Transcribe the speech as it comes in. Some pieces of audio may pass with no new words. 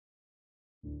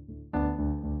Welcome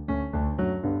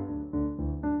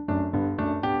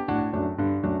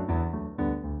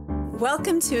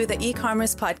to the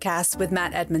E-Commerce Podcast with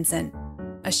Matt Edmondson,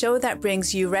 a show that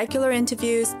brings you regular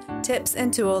interviews, tips,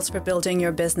 and tools for building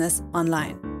your business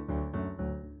online.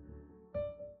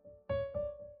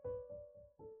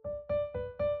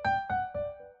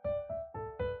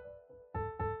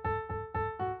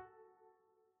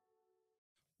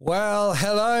 Well,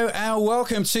 hello and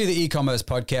welcome to the E-Commerce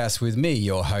Podcast with me,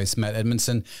 your host, Matt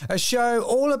Edmondson, a show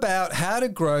all about how to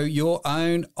grow your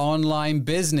own online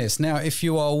business. Now, if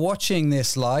you are watching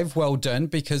this live, well done,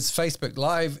 because Facebook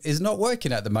Live is not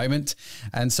working at the moment.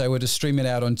 And so we're just streaming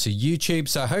out onto YouTube.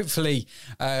 So hopefully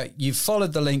you've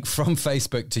followed the link from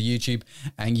Facebook to YouTube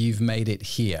and you've made it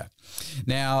here.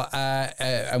 Now,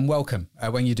 and welcome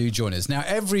when you do join us. Now,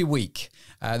 every week,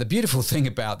 the beautiful thing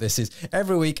about this is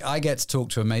every week I get to talk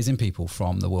to amazing people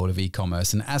from the world of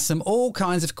e-commerce and ask them all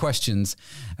kinds of questions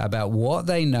about what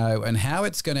they know and how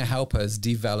it's going to help us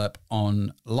develop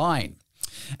online.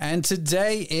 And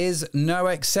today is no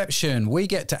exception. We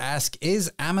get to ask,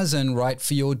 is Amazon right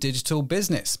for your digital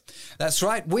business? That's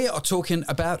right. We are talking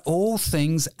about all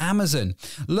things Amazon.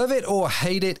 Love it or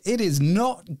hate it, it is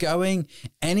not going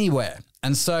anywhere.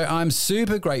 And so I'm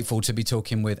super grateful to be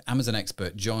talking with Amazon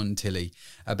expert John Tilley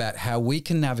about how we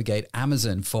can navigate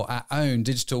Amazon for our own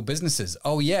digital businesses.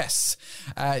 Oh, yes.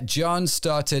 John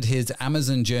started his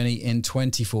Amazon journey in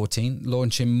 2014,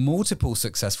 launching multiple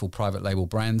successful private label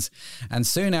brands, and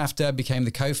soon after became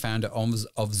the co-founder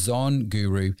of Zon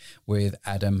Guru with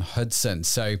Adam Hudson.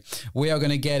 So we are going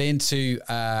to get into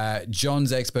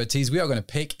John's expertise. We are going to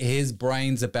pick his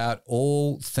brains about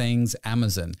all things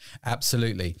Amazon.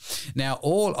 Absolutely. Now,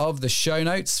 all of the show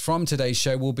notes from today's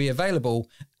show will be available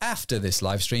after this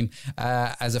live stream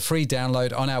as a free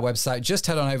download on our website. Just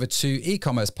head on over to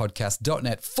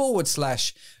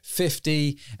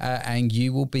ecommercepodcast.net/50 and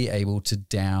you will be able to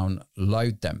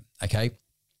download them. Okay.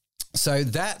 So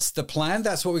that's the plan.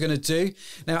 That's what we're going to do.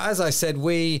 Now, as I said,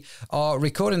 we are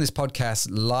recording this podcast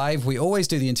live. We always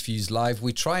do the interviews live.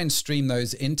 We try and stream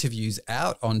those interviews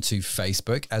out onto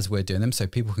Facebook as we're doing them so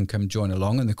people can come join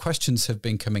along. And the questions have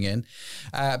been coming in.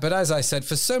 But as I said,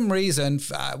 for some reason,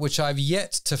 which I've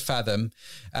yet to fathom,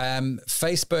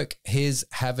 Facebook is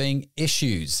having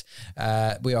issues.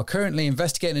 We are currently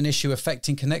investigating an issue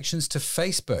affecting connections to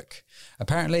Facebook,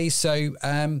 apparently. So,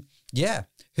 yeah.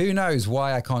 Who knows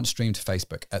why I can't stream to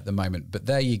Facebook at the moment, but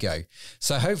there you go.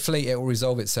 So hopefully it will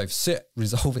resolve itself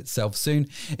soon.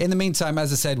 In the meantime,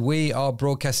 as I said, we are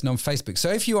broadcasting on Facebook. So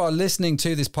if you are listening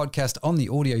to this podcast on the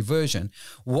audio version,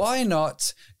 why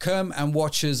not come and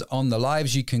watch us on the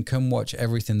lives? You can come watch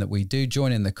everything that we do.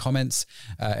 Join in the comments.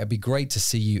 It'd be great to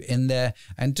see you in there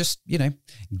and just,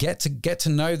 get to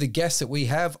know the guests that we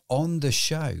have on the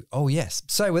show. Oh, yes.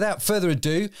 So without further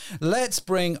ado, let's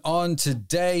bring on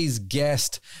today's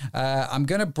guest. I'm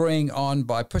going to bring on,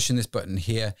 by pushing this button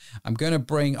here, I'm going to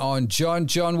bring on John.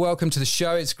 John, welcome to the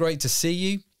show. It's great to see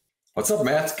you. What's up,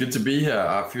 Matt? Good to be here.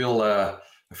 I feel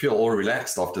all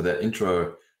relaxed after that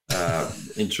intro. Not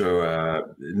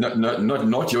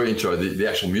your intro, the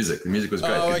actual music. The music was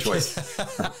great. Good choice.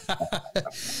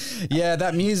 Yeah,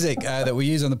 that music that we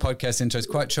use on the podcast intro is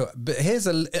quite short. But here's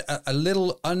a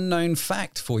little unknown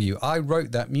fact for you. I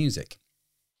wrote that music.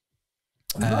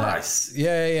 Nice.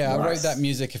 Yeah. Nice. I wrote that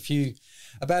music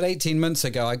about 18 months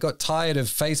ago. I got tired of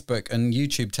Facebook and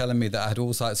YouTube telling me that I had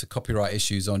all sorts of copyright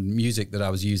issues on music that I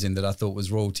was using that I thought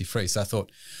was royalty free. So I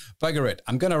thought, bugger it,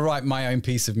 I'm going to write my own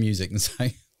piece of music. And so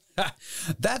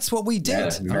that's what we did.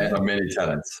 Yeah, man of many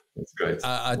talents. That's great.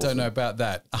 I don't know about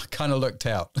that. I kind of looked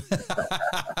out.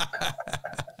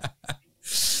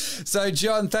 So,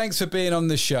 John, thanks for being on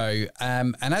the show.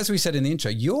 And as we said in the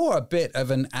intro, you're a bit of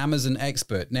an Amazon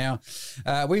expert. Now,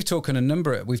 we've talked a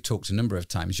number of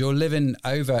times. You're living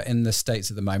over in the States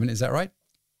at the moment. Is that right?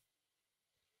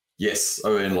 Yes,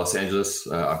 over in Los Angeles.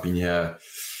 I've been here,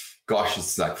 gosh,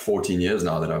 it's like 14 years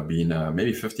now that I've been,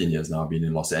 maybe 15 years now I've been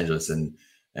in Los Angeles. And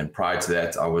prior to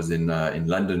that, I was in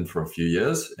London for a few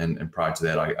years. And prior to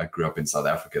that, I grew up in South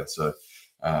Africa. So,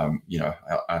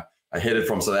 I headed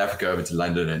from South Africa over to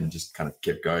London and just kind of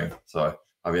kept going. So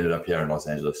I've ended up here in Los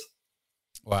Angeles.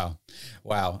 Wow.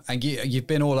 And you've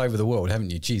been all over the world, haven't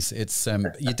you? Geez, it's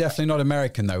you're definitely not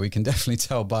American, though. We can definitely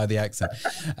tell by the accent.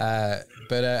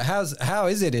 But how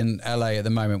is it in LA at the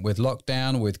moment with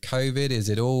lockdown, with COVID? Is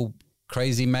it all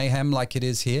crazy mayhem like it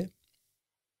is here?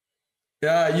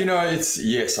 Yeah, I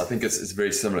think it's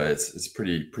very similar. It's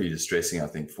pretty distressing, I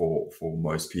think, for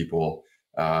most people.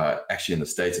 Actually, in the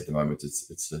States at the moment,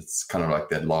 it's kind of like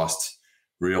that last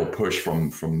real push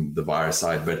from the virus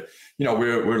side. But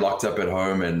we're locked up at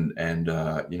home and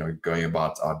going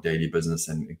about our daily business,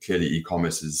 and clearly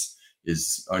e-commerce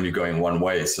is only going one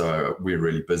way, so we're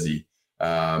really busy.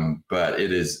 But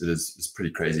it's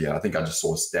pretty crazy. I think I just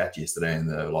saw a stat yesterday in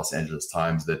the Los Angeles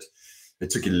Times that it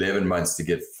took 11 months to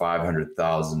get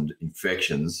 500,000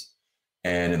 infections,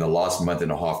 and in the last month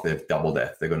and a half they've doubled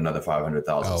that. They've got another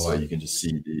 500,000. So you can just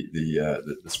see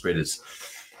the spread is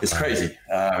crazy.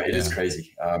 It is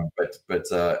crazy. But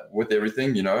with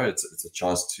everything, it's a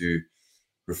chance to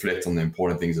reflect on the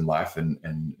important things in life and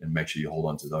make sure you hold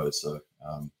on to those. So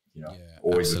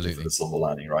always looking for the silver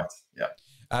lining, right? Yeah.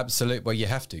 Absolutely. Well, you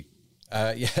have to.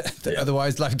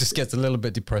 Otherwise, life just gets a little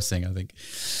bit depressing, I think.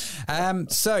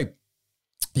 So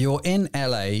you're in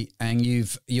LA and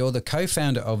you're the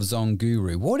co-founder of Zon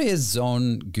Guru. What is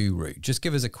Zon Guru? Just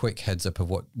give us a quick heads up of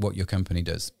what your company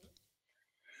does.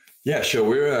 Yeah, sure.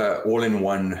 We're an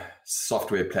all-in-one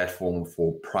software platform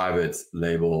for private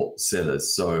label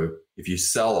sellers. So if you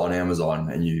sell on Amazon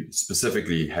and you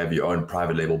specifically have your own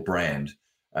private label brand,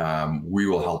 we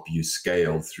will help you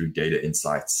scale through data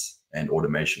insights and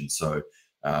automation. So,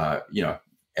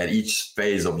 at each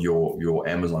phase of your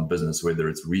Amazon business, whether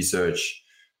it's research,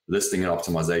 listing and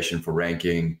optimization for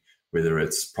ranking, whether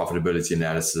it's profitability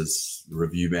analysis,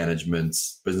 review management,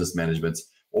 business management,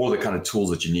 all the kind of tools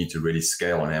that you need to really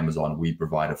scale on Amazon, we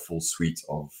provide a full suite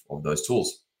of those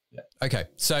tools. Yeah. Okay.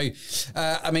 So,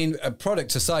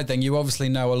 product aside, then you obviously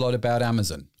know a lot about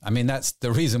Amazon. I mean, that's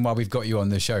the reason why we've got you on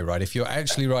the show, right? If you're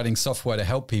actually writing software to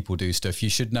help people do stuff, you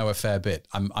should know a fair bit.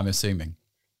 I'm assuming.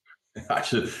 I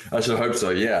should hope so.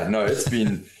 Yeah. No, I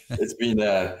think,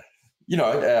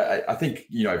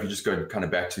 if you just go kind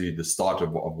of back to the start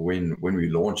of when we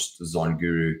launched Zon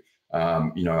Guru,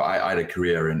 I had a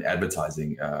career in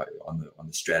advertising on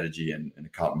the strategy and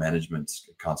account management,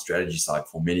 account strategy side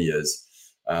for many years.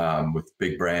 With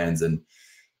big brands, and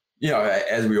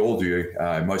as we all do,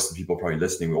 most of the people probably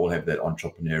listening, we all have that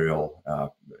entrepreneurial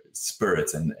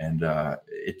spirit, and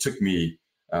it took me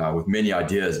with many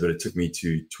ideas, but it took me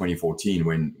to 2014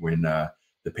 when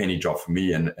the penny dropped for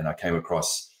me, and I came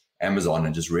across Amazon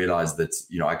and just realized that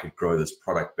I could grow this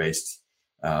product-based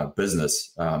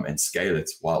business and scale it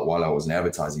while I was in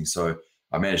advertising. So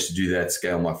I managed to do that,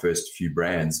 scale my first few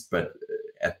brands, but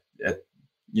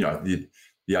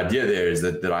the idea there is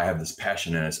that I have this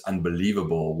passion, and it's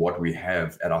unbelievable what we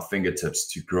have at our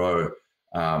fingertips to grow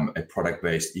a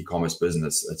product-based e-commerce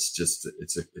business.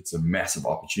 It's a massive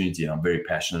opportunity, and I'm very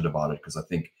passionate about it because I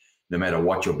think no matter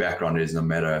what your background is, no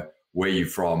matter where you're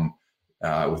from,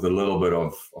 with a little bit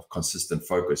of consistent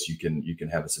focus, you can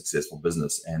have a successful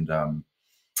business. And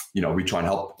we try and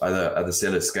help other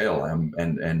sellers scale,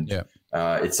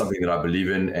 it's something that I believe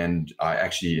in, and I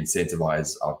actually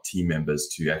incentivize our team members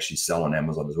to actually sell on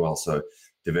Amazon as well. So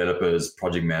developers,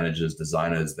 project managers,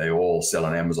 designers, they all sell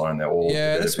on Amazon, and they're all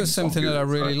this was something that I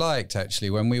really liked, actually.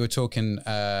 When we were talking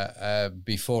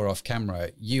before off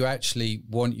camera, you actually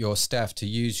want your staff to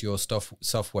use your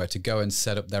software to go and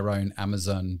set up their own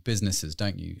Amazon businesses,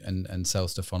 don't you? And sell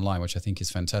stuff online, which I think is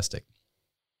fantastic.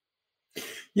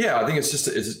 Yeah, I think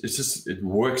it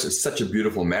works. It's such a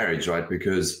beautiful marriage, right?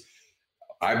 Because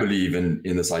I believe in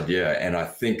this idea, and I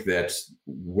think that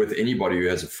with anybody who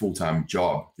has a full-time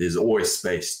job, there's always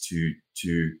space to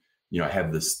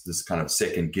have this kind of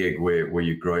second gig where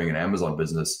you're growing an Amazon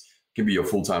business. It can be your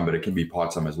full-time, but it can be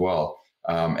part-time as well.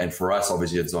 And for us,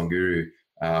 obviously at Zon Guru,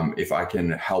 if I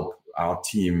can help our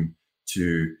team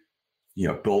to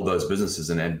build those businesses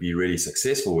and be really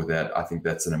successful with that, I think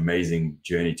that's an amazing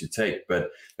journey to take. But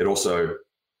it also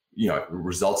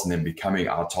results in them becoming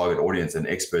our target audience and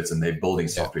experts, and they're building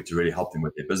software to really help them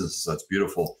with their businesses. So it's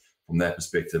beautiful from that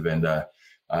perspective. And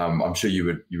I'm sure you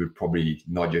would probably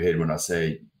nod your head when I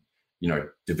say,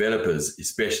 developers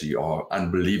especially are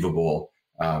unbelievable,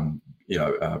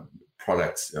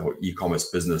 products or e-commerce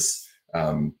business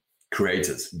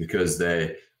creators, because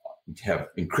they have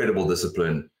incredible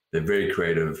discipline. They're very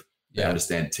creative. They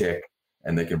understand tech,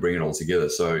 and they can bring it all together.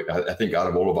 So I think out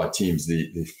of all of our teams,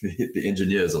 the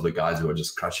engineers are the guys who are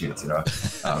just crushing it,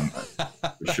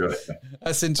 for sure.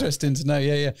 That's interesting to know.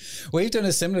 Yeah. We've done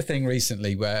a similar thing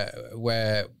recently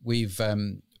where we've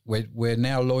we're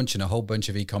now launching a whole bunch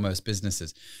of e-commerce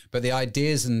businesses, but the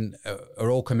ideas are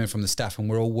all coming from the staff, and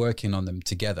we're all working on them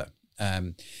together.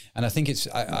 And I think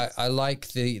I like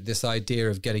this idea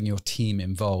of getting your team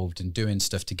involved and doing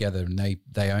stuff together, and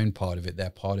they own part of it. They're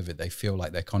part of it. They feel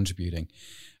like they're contributing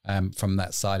from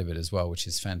that side of it as well, which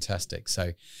is fantastic.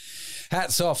 So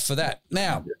hats off for that.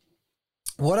 Now,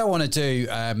 what I want to do,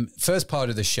 first part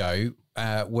of the show,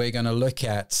 we're going to look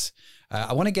at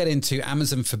I want to get into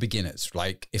Amazon for beginners.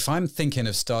 Like if I'm thinking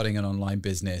of starting an online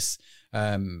business,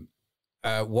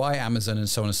 why Amazon and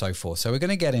so on and so forth. So we're going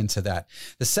to get into that.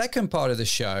 The second part of the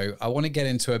show, I want to get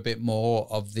into a bit more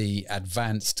of the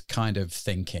advanced kind of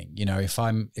thinking. You know, if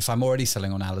I'm already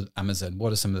selling on Amazon,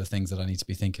 what are some of the things that I need to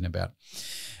be thinking about?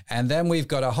 And then we've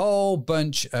got a whole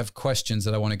bunch of questions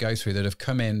that I want to go through that have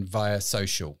come in via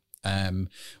social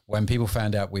when people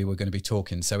found out we were going to be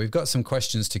talking. So we've got some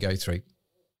questions to go through.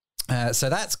 So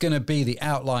that's going to be the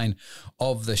outline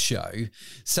of the show.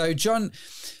 So John,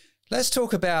 let's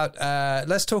talk about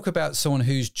someone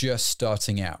who's just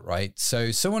starting out, right?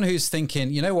 So someone who's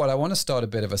thinking, you know what, I want to start a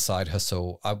bit of a side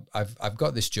hustle. I've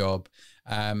got this job.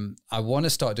 I want to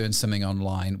start doing something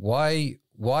online. Why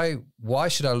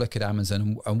should I look at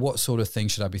Amazon, and what sort of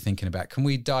things should I be thinking about? Can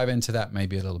we dive into that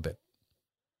maybe a little bit?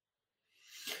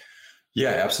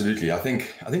 Yeah, absolutely. I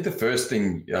think the first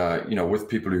thing, with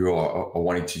people who are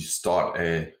wanting to start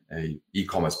a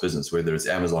e-commerce business, whether it's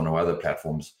Amazon or other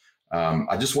platforms,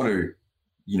 I just want to,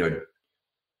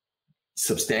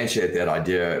 substantiate that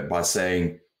idea by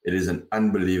saying it is an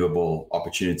unbelievable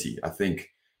opportunity. I think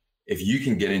if you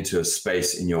can get into a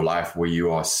space in your life where you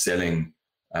are selling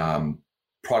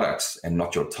products and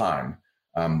not your time,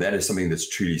 that is something that's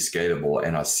truly scalable.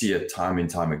 And I see it time and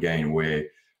time again where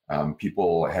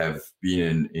people have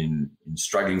been in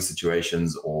struggling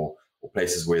situations or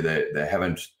places where they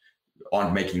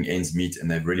aren't making ends meet,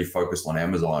 and they've really focused on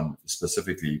Amazon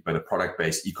specifically, but a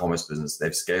product-based e-commerce business.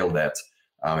 They've scaled that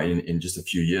in just a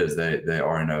few years. They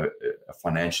are in a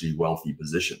financially wealthy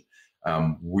position.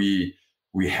 We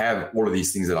have all of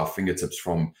these things at our fingertips,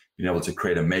 from being able to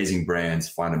create amazing brands,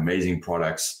 find amazing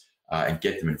products, and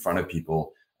get them in front of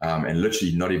people, and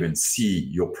literally not even see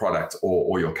your product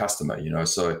or your customer.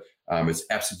 So it's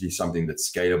absolutely something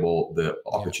that's scalable. The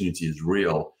opportunity is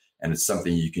real, and it's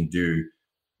something you can do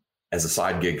as a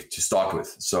side gig to start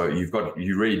with. So you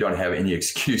really don't have any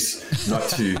excuse not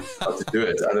to do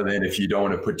it, other than if you don't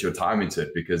want to put your time into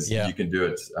it, because you can do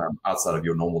it outside of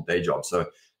your normal day job. So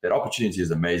that opportunity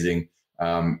is amazing.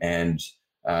 I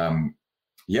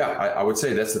would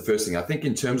say that's the first thing. I think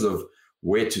in terms of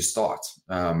where to start,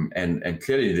 and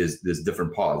clearly there's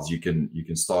different paths. You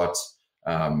can start,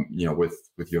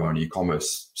 with your own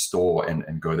e-commerce store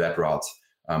and go that route,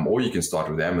 or you can start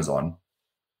with Amazon.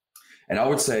 And I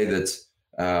would say that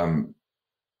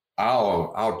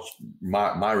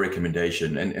my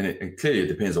recommendation, and clearly it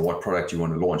depends on what product you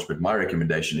want to launch, but my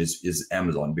recommendation is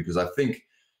Amazon, because I think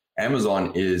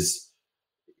Amazon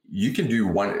you can do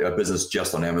a business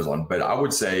just on Amazon, but I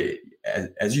would say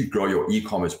as you grow your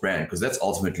e-commerce brand, because that's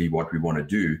ultimately what we want to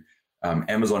do,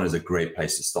 Amazon is a great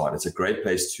place to start. It's a great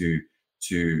place to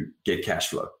get cash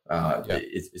flow.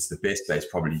 It's the best place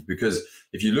probably, because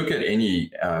if you look at any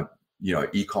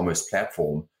e-commerce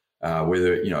platform,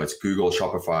 whether it's Google,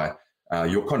 Shopify,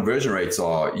 your conversion rates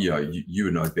are, you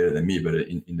would know it better than me, but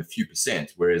in the few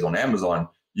percent. Whereas on Amazon,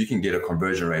 you can get a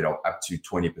conversion rate of up to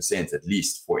 20% at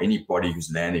least for anybody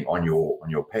who's landing on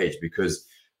your page, because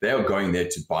they are going there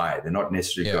to buy. They're not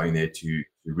necessarily going there to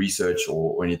research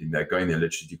or anything. They're going there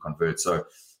literally to convert. So,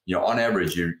 on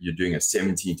average, you're doing a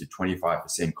 17 to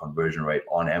 25% conversion rate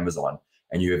on Amazon,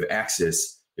 and you have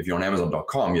access. If you're on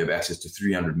Amazon.com, you have access to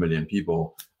 300 million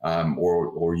people,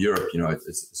 or Europe,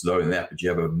 it's lower than that, but you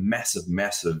have a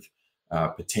massive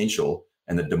potential,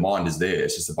 and the demand is there.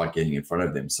 It's just about getting in front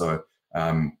of them. So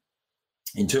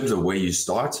in terms of where you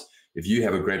start, if you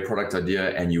have a great product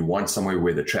idea and you want somewhere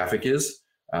where the traffic is,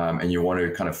 and you want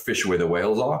to kind of fish where the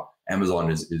whales are,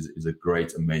 Amazon is a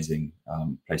great, amazing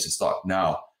place to start.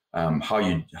 Now, how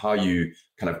you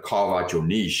kind of carve out your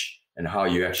niche and how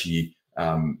you actually,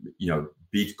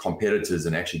 beat competitors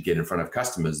and actually get in front of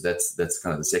customers, that's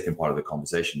kind of the second part of the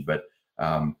conversation. But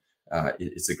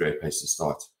it's a great place to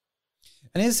start.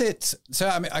 And is it, so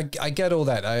I mean, I get all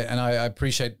that, and I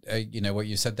appreciate, what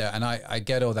you said there, and I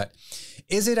get all that.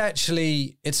 Is it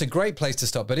actually, it's a great place to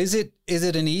start, but is it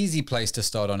an easy place to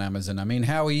start on Amazon? I mean,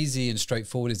 how easy and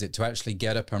straightforward is it to actually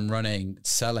get up and running,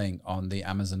 selling on the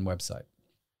Amazon website?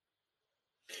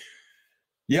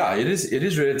 Yeah, it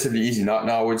is relatively easy. Now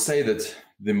I would say that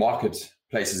the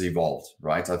marketplace has evolved,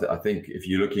 right? I think if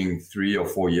you're looking 3 or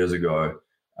 4 years ago,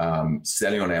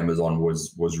 selling on Amazon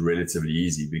was relatively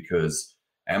easy, because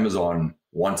Amazon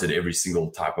wanted every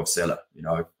single type of seller.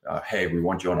 Hey, we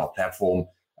want you on our platform.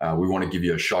 We want to give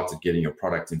you a shot at getting your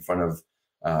product in front of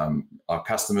our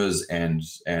customers, and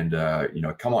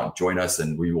come on, join us,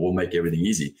 and we will make everything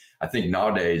easy. I think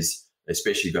nowadays,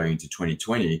 especially going into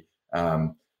 2020,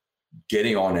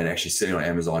 getting on and actually selling on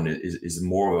Amazon is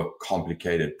more of a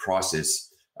complicated process.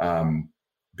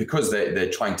 because they're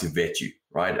trying to vet you,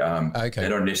 right? Okay. They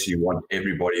don't necessarily want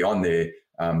everybody on there.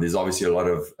 There's obviously a lot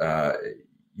of,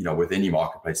 with any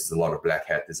marketplace, there's a lot of black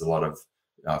hat. There's a lot of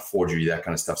forgery, that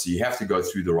kind of stuff. So you have to go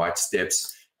through the right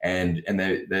steps, and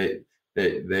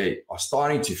they are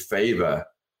starting to favor,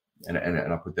 and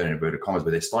I put that in inverted commas,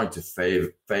 but they're starting to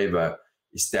favor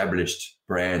established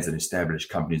brands and established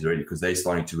companies already, because they're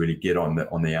starting to really get on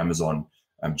the Amazon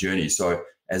journey. So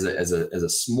as a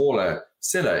smaller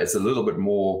seller, it's a little bit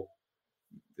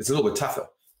tougher,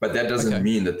 but that doesn't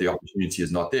mean that the opportunity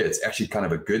is not there. It's actually kind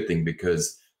of a good thing,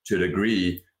 because to a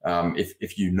degree,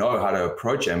 if you know how to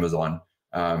approach Amazon,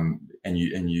 and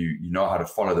you know how to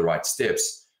follow the right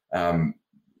steps,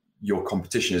 your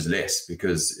competition is less,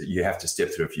 because you have to step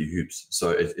through a few hoops.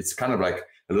 So it's kind of like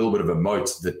a little bit of a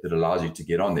moat that allows you to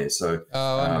get on there. So,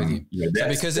 I'm with you. So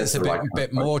because it's a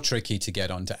bit more tricky to get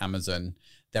onto Amazon,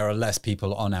 there are less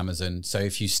people on Amazon. So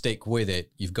if you stick with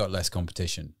it, you've got less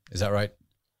competition. Is that right?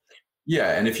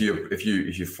 Yeah, and if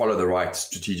you follow the right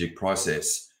strategic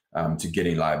process to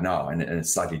getting live now, and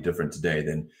it's slightly different today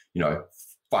than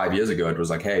 5 years ago. It was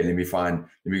like, hey, let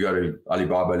me go to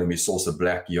Alibaba, let me source a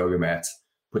black yoga mat,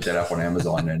 put that up on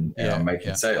Amazon, and I'm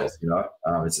making sales.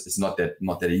 It's not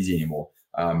that easy anymore.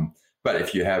 But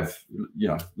if you have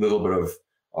a little bit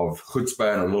of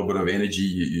chutzpah and a little bit of energy,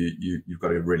 you've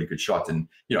got a really good shot. And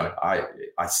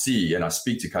I see and I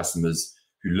speak to customers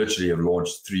who literally have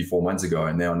launched 3-4 months ago,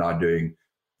 and they are now doing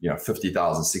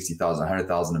 50,000, 60,000,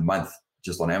 100,000 a month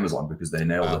just on Amazon, because they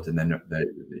nailed it,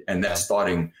 and that's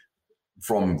starting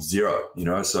from zero.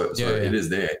 So it is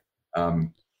there.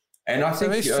 And I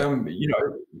think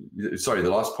the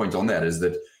last point on that is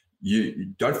that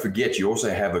you don't forget, you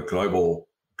also have a global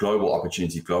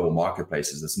opportunity, global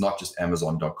marketplaces. It's not just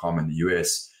Amazon.com in the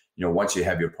US. Once you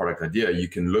have your product idea, you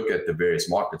can look at the various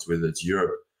markets, whether it's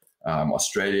Europe,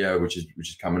 Australia, which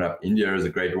is coming up. India is a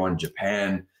great one.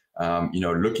 Japan.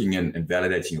 Looking and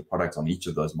validating your product on each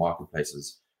of those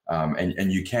marketplaces,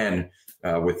 and you can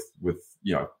with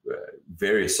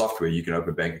various software, you can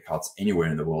open bank accounts anywhere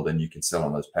in the world, and you can sell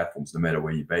on those platforms no matter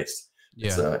where you're based.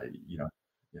 Yeah.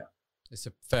 It's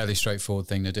a fairly straightforward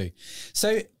thing to do.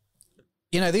 So,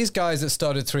 these guys that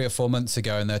started 3 or 4 months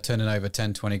ago, and they're turning over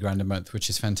 10, 20 grand a month, which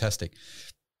is fantastic.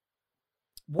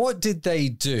 What did they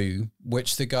do,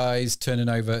 which the guys turning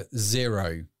over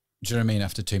zero? Do you know what I mean?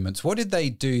 After 2 months, what did they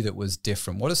do that was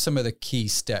different? What are some of the key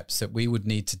steps that we would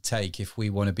need to take if we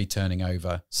want to be turning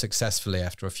over successfully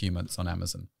after a few months on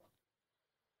Amazon?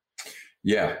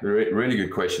 Yeah, really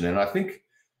good question. And I think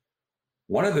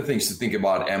one of the things to think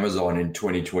about Amazon in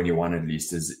 2021, at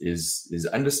least, is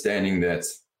understanding that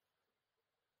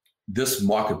this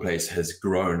marketplace has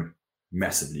grown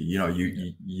massively.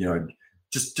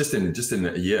 Just in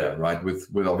a year, right? With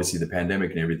obviously the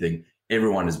pandemic and everything,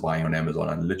 everyone is buying on Amazon,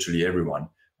 and literally everyone.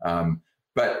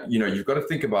 But you've got to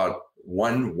think about,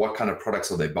 one, what kind of products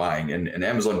are they buying? And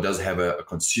Amazon does have a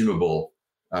consumable,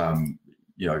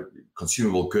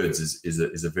 consumable goods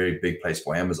is a very big place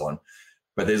for Amazon.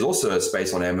 But there's also a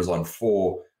space on Amazon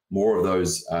for more of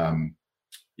those, kind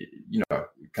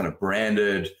of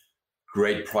branded,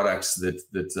 great products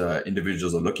that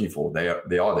individuals are looking for. They are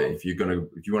there. If you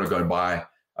want to go and buy,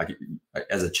 like,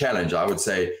 as a challenge, I would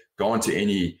say go onto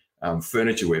any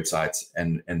furniture websites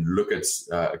and look at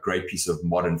a great piece of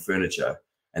modern furniture,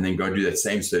 and then go do that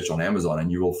same search on Amazon,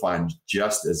 and you will find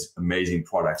just as amazing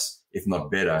products, if not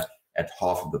better, at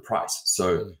half of the price.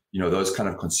 So, those kind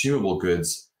of consumable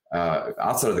goods,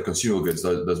 outside of the consumable goods,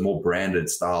 those more branded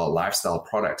style, lifestyle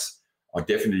products are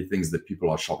definitely things that people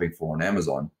are shopping for on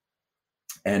Amazon.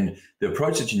 And the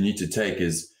approach that you need to take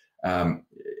is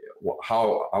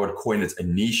how I would coin it, a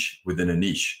niche within a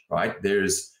niche, right?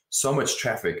 There's so much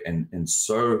traffic and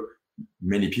so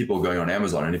many people going on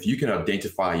Amazon. And if you can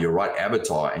identify your right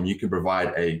avatar, and you can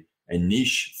provide a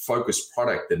niche focused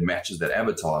product that matches that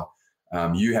avatar,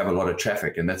 you have a lot of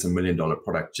traffic, and that's $1 million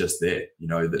product just there.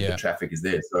 The traffic is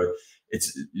there. So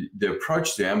it's the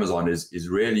approach to Amazon is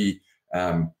really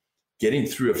getting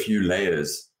through a few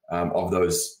layers of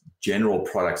those general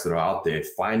products that are out there,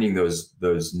 finding those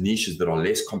niches that are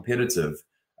less competitive,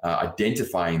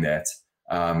 identifying that,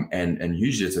 and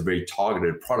usually it's a very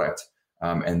targeted product,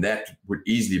 and that would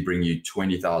easily bring you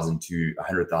 20,000 to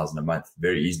 100,000 a month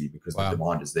very easily, because the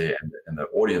demand is there and the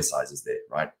audience size is there,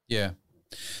 right? Yeah.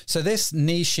 So this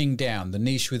niching down, the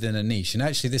niche within a niche, and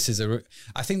actually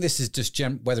I think this is just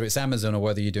whether it's Amazon or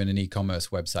whether you're doing an e-commerce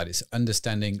website, it's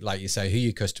understanding, like you say, who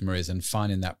your customer is and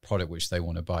finding that product which they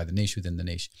want to buy, the niche within the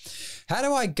niche. How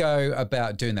do I go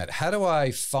about doing that? How do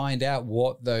I find out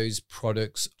what those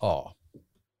products are?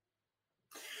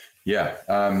 Yeah.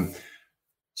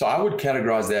 So I would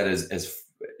categorize that as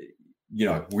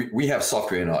we have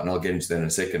software, and I'll get into that in a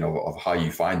second of how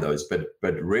you find those, but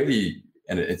really,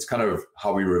 and it's kind of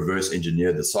how we reverse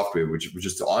engineer the software, which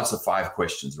is to answer 5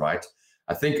 questions, right?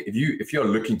 I think if you're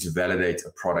looking to validate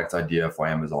a product idea for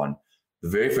Amazon, the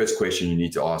very first question you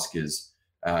need to ask is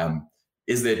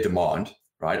there demand,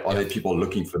 right? Are there people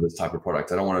looking for this type of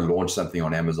product? I don't want to launch something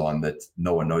on Amazon that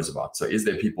no one knows about. So is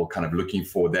there people kind of looking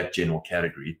for that general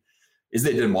category? Is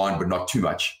there demand, but not too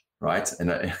much, right?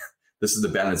 And this is the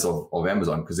balance of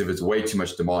Amazon, because if it's way too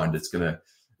much demand,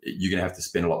 you're gonna have to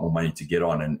spend a lot more money to get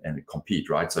on and compete,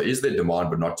 right? So is there demand,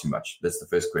 but not too much? That's the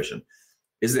first question.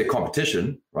 Is there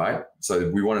competition, right? So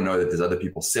we want to know that there's other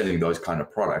people selling those kind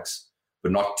of products,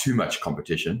 but not too much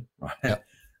competition, right?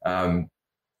 Yeah.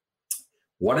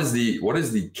 What is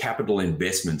the capital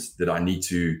investment that I need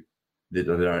to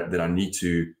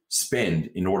spend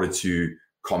in order to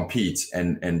compete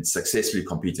and successfully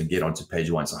compete and get onto page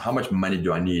 1? So how much money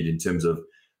do I need in terms of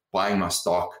buying my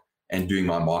stock and doing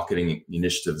my marketing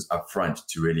initiatives up front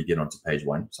to really get onto page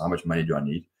 1? So how much money do I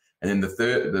need? And then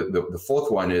the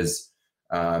fourth one is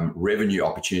revenue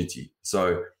opportunity.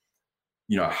 So,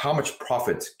 how much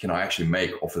profit can I actually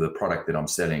make off of the product that I'm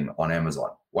selling on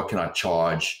Amazon? What can I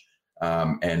charge?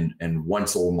 And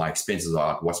once all my expenses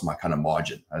are out, what's my kind of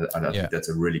margin? I think that's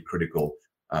a really critical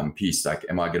piece. Like,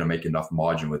 am I going to make enough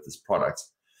margin with this product?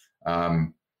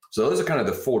 So those are kind of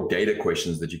the 4 data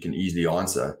questions that you can easily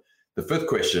answer. The 5th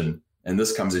question, and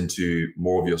this comes into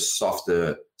more of your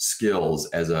softer skills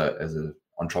as a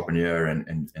entrepreneur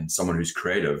and someone who's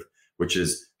creative, which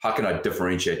is, how can I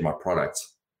differentiate my product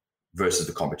versus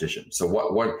the competition? So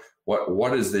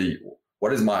what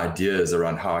is my ideas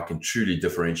around how I can truly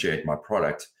differentiate my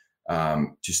product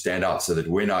to stand out, so that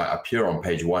when I appear on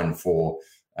page 1 for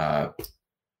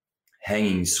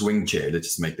hanging swing chair, let's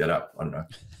just make that up. I don't know.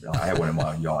 I have one in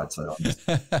my yard, so I'll just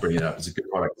bring it up. It's a good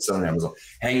product to sell on Amazon.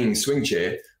 Hanging swing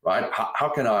chair, right? How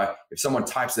can I, if someone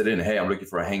types it in, hey, I'm looking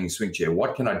for a hanging swing chair,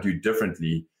 what can I do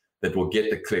differently that will get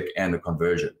the click and the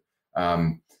conversion?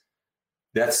 And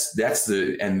that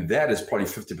is probably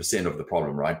 50% of the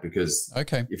problem, right? Because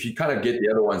if you kind of get the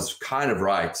other ones kind of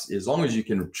right, as long as you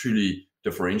can truly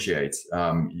differentiate,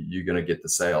 you're going to get the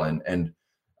sale. And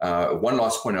one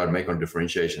last point I would make on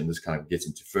differentiation, this kind of gets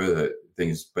into further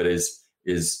things, but is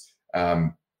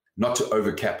not to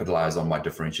overcapitalize on my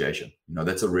differentiation.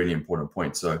 That's a really important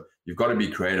point. So you've got to be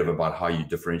creative about how you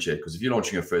differentiate, because if you're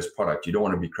launching your first product, you don't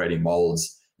want to be creating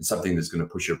molds and something that's going to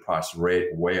push your price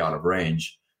way out of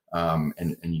range. And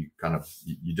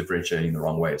you're differentiating the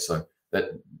wrong way. So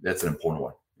that's an important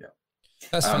one. Yeah.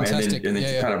 That's fantastic. And then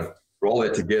to kind of roll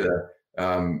that together,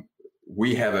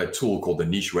 we have a tool called the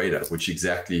Niche Rater, which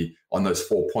exactly on those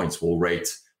 4 points will rate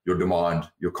your demand,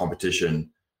 your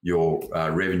competition, your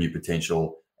revenue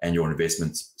potential, and your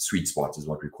investment sweet spot is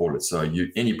what we call it. So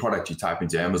any product you type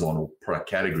into Amazon or product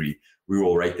category, we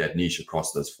will rate that niche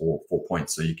across those four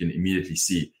points. So you can immediately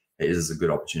see, hey, is this a good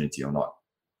opportunity or not?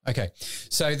 Okay.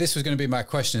 So this was going to be my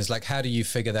question, is like, how do you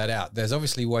figure that out? There's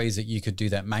obviously ways that you could do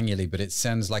that manually, but it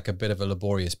sounds like a bit of a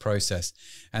laborious process.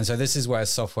 And so this is where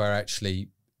software actually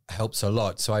helps a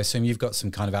lot. So I assume you've got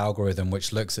some kind of algorithm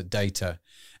which looks at data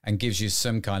and gives you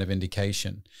some kind of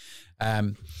indication,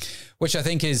 which I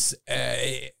think is,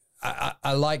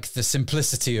 I like the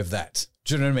simplicity of that.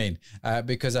 Do you know what I mean?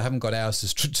 Because I haven't got hours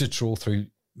to trawl through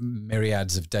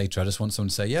myriads of data. I just want someone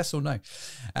to say yes or no.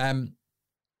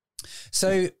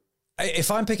 So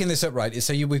if I'm picking this up right,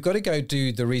 so we've got to go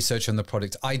do the research on the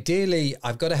product. Ideally,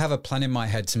 I've got to have a plan in my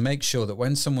head to make sure that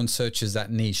when someone searches that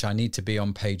niche, I need to be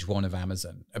on page 1 of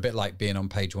Amazon, a bit like being on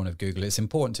page 1 of Google. It's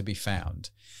important to be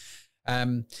found.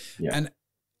 And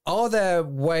are there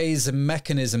ways and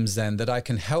mechanisms then that I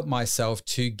can help myself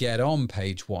to get on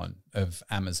page 1 of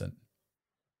Amazon?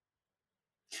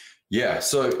 Yeah.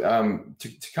 So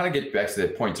to kind of get back to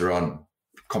that point around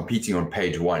competing on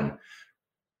page 1,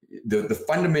 the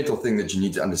fundamental thing that you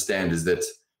need to understand is that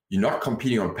you're not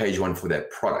competing on page 1 for that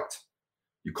product.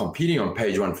 You're competing on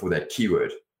page 1 for that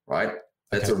keyword, right?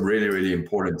 That's a really, really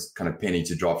important kind of penny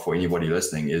to drop for anybody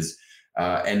listening is,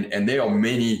 and there are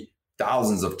many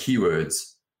thousands of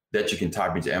keywords that you can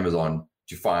type into Amazon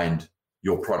to find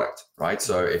your product, right?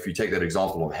 So if you take that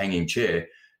example of hanging chair,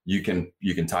 you can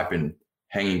type in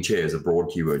hanging chair as a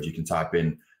broad keyword. You can type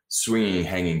in swinging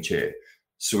hanging chair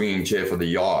for the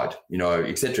yard,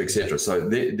 et cetera, et cetera. So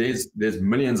there's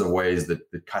millions of ways that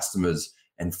the customers,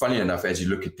 and funny enough, as you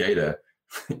look at data,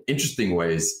 interesting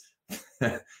ways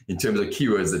in terms of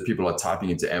keywords that people are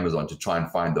typing into Amazon to try and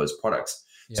find those products.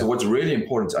 Yeah. So what's really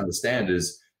important to understand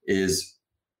is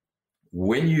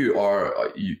when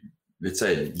let's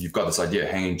say you've got this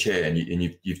idea, hanging chair, and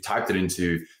you've typed it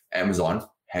into Amazon,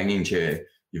 hanging chair,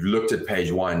 you've looked at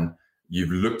page one,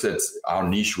 you've looked at our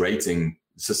niche rating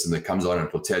system that comes on, and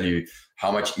it will tell you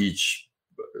how much each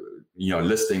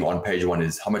listing on page one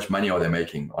is, how much money are they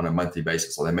making on a monthly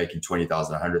basis? Are they making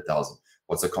 20,000, 100,000?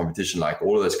 What's the competition like?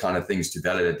 All of those kind of things to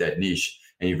validate that niche.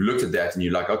 And you've looked at that and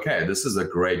you're like, okay, this is a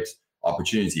great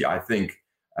opportunity. I think,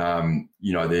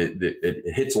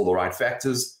 it hits all the right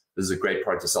factors. This is a great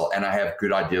product to sell. And I have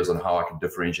good ideas on how I can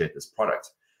differentiate this product.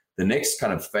 The next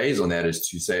kind of phase on that is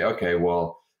to say, okay,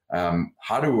 well,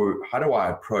 how do I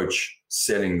approach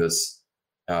selling this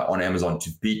on Amazon to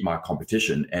beat my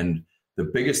competition? And the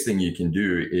biggest thing you can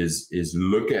do is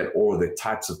look at all of the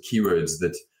types of keywords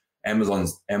that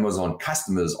Amazon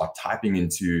customers are typing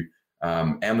into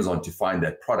Amazon to find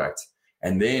that product,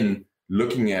 and then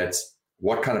looking at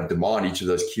what kind of demand each of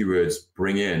those keywords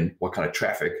bring in, what kind of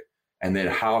traffic, and then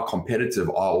how competitive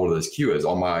are all of those keywords?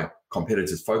 Are my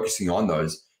competitors focusing on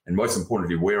those? And most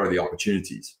importantly, where are the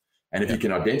opportunities? And if you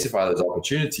can identify those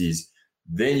opportunities,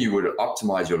 then you would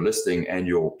optimize your listing and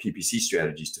your PPC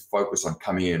strategies to focus on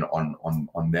coming in on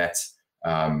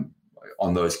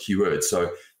those keywords.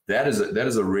 So that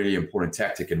is a really important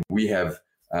tactic. And we have,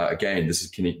 again, this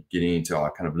is getting into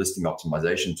our kind of listing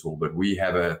optimization tool, but we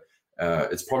have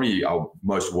it's probably our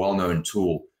most well-known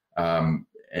tool and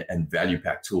value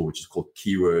pack tool, which is called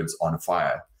Keywords on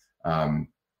Fire.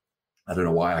 I don't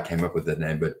know why I came up with that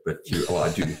name, but I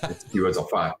do. It's Keywords on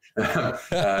Fire.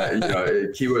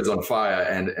 Keywords on Fire,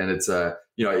 and it's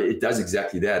it does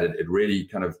exactly that. It really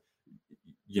kind of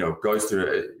goes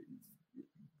through.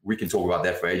 We can talk about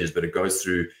that for ages, but it goes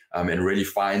through and really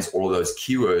finds all of those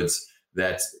keywords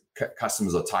that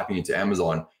customers are typing into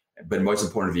Amazon. But most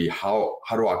importantly, how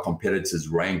do our competitors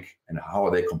rank, and how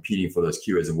are they competing for those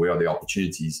keywords, and where are the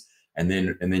opportunities? And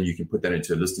then you can put that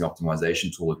into a listing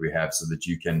optimization tool that we have, so that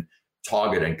you can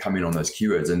target and come in on those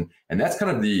keywords. And that's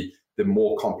kind of the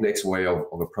more complex way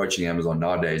of approaching Amazon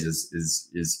nowadays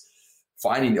is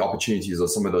finding the opportunities of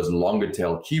some of those longer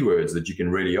tail keywords that you can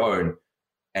really own,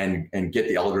 and get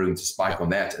the algorithm to spike on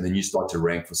that. And then you start to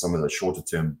rank for some of the shorter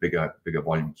term, bigger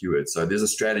volume keywords. So there's a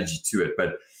strategy to it,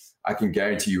 but I can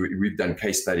guarantee you, we've done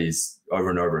case studies over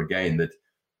and over again, that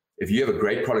if you have a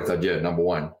great product idea, number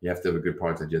one, you have to have a good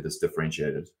product idea that's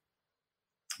differentiated.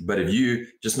 But if you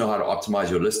just know how to optimize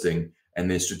your listing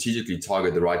and then strategically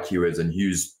target the right keywords and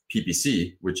use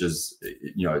PPC, which is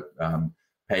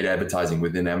paid advertising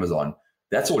within Amazon,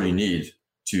 that's all you need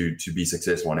to be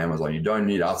successful on Amazon. You don't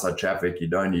need outside traffic. You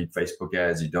don't need Facebook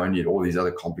ads. You don't need all these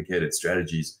other complicated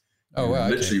strategies. Oh, wow,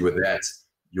 literally, okay. With that,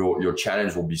 your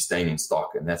challenge will be staying in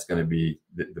stock, and that's going to be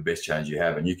the best challenge you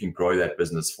have. And you can grow that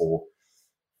business for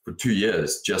 2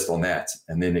 years just on that,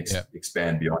 and then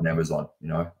expand beyond Amazon.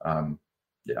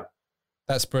 Yeah.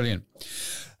 That's brilliant.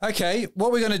 Okay,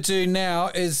 what we're going to do now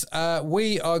is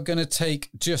we are going to take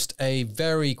just a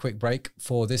very quick break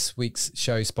for this week's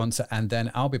show sponsor, and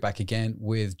then I'll be back again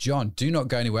with John. Do not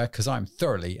go anywhere, because I'm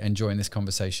thoroughly enjoying this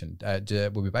conversation.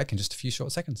 We'll be back in just a few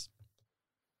short seconds.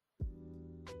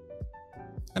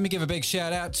 Let me give a big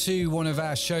shout out to one of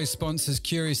our show sponsors,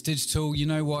 Curious Digital. You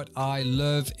know what? I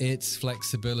love its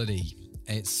flexibility.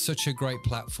 It's such a great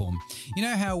platform. You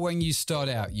know how when you start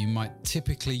out, you might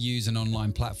typically use an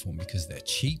online platform because they're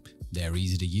cheap, they're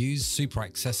easy to use, super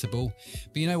accessible.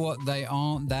 But you know what? They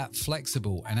aren't that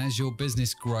flexible. And as your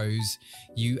business grows,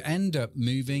 you end up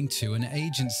moving to an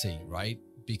agency, right?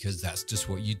 Because that's just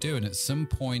what you do. And at some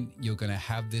point, you're going to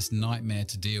have this nightmare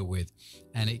to deal with,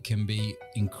 and it can be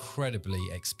incredibly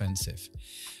expensive.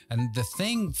 And the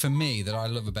thing for me that I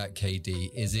love about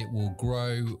KD is it will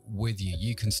grow with you.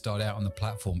 You can start out on the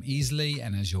platform easily,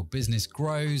 and as your business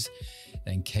grows,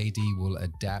 then KD will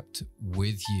adapt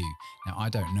with you. Now, I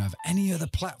don't know of any other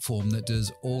platform that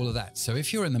does all of that. So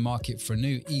if you're in the market for a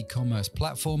new e-commerce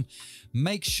platform,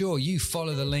 make sure you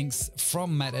follow the links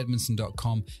from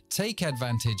mattedmondson.com. Take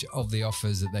advantage of the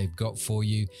offers that they've got for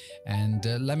you, and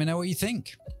let me know what you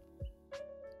think.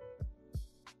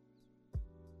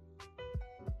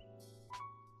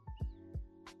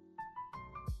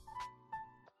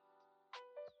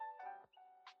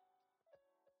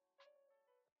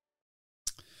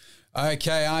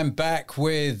 Okay, I'm back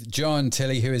with John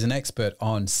Tilley, who is an expert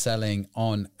on selling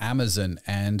on Amazon,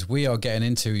 and we are getting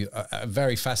into a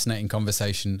very fascinating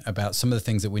conversation about some of the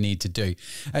things that we need to do.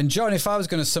 And John, if I was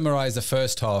going to summarize the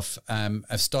first half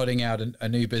of starting out a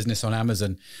new business on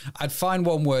Amazon, I'd find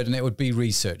one word, and it would be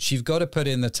research. You've got to put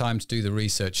in the time to do the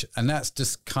research, and that's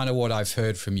just kind of what I've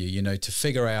heard from you, to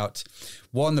figure out,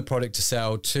 one, the product to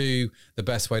sell, two, the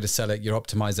best way to sell it, your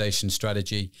optimization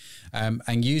strategy,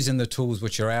 and using the tools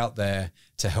which are out there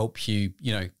to help you,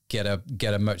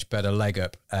 get a much better leg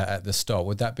up at the start.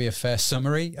 Would that be a fair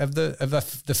summary of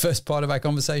the first part of our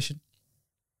conversation?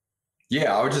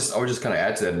 Yeah, I would just kind of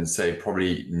add to that and say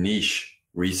probably niche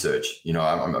research.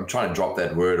 I'm trying to drop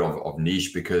that word of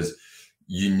niche, because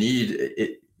you need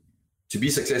it to be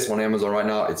successful on Amazon right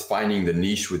now. It's finding the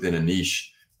niche within a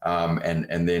niche,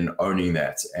 and then owning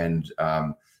that. And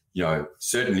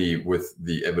certainly with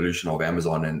the evolution of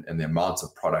Amazon and the amounts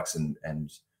of products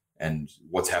and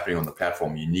what's happening on the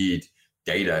platform, you need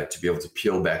data to be able to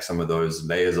peel back some of those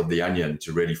layers of the onion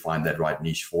to really find that right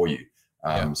niche for you.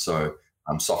 So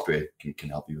software can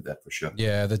help you with that for sure.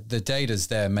 Yeah, the data's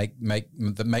there. Make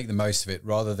the most of it,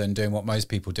 rather than doing what most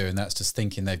people do, and that's just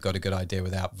thinking they've got a good idea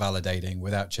without validating,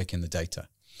 without checking the data.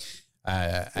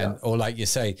 Or like you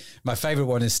say, my favorite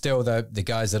one is still the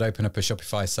guys that open up a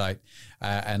Shopify site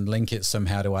and link it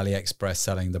somehow to AliExpress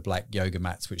selling the black yoga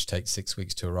mats, which take 6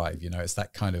 weeks to arrive. It's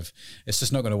that kind of, it's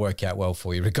just not going to work out well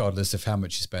for you, regardless of how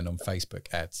much you spend on Facebook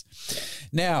ads.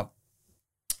 Now,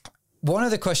 one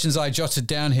of the questions I jotted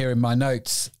down here in my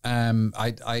notes, I'm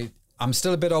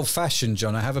still a bit old fashioned,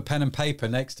 John. I have a pen and paper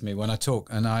next to me when I talk,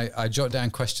 and I jot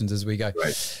down questions as we go.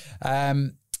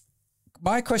 Right.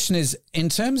 My question is, in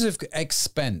terms of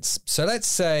expense, so let's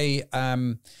say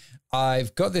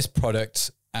I've got this product,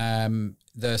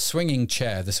 the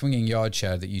swinging yard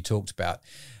chair that you talked about,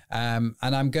 and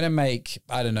I'm going to make,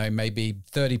 I don't know, maybe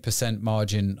 30%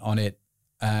 margin on it,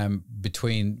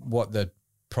 between what the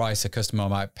price a customer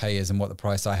might pay is and what the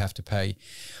price I have to pay.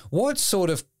 What sort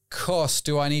of cost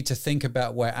do I need to think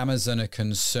about where Amazon are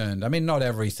concerned? I mean, not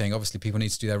everything. Obviously, people need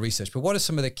to do their research, but what are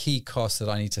some of the key costs that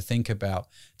I need to think about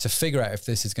to figure out if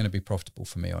this is going to be profitable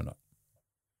for me or not?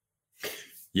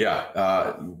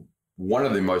 Yeah, one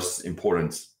of the most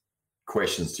important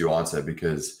questions to answer,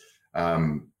 because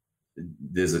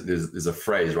there's a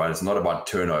phrase, right? It's not about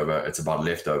turnover; it's about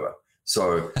leftover.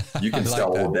 So you can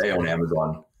sell all day on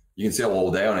Amazon. You can sell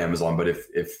all day on Amazon, but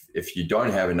if you don't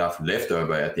have enough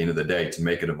leftover at the end of the day to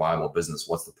make it a viable business,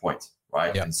 what's the point,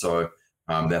 right? Yeah. And so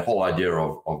that whole idea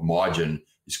of margin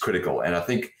is critical. And I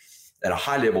think at a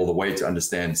high level, the way to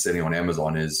understand selling on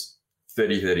Amazon is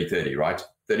 30, right?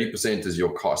 30% is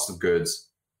your cost of goods.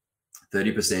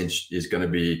 30% is going to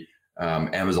be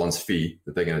Amazon's fee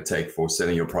that they're going to take for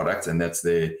selling your product, and that's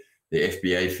their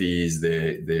FBA fees,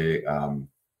 their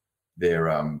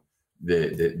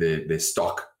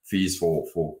stock fees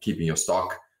for keeping your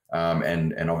stock,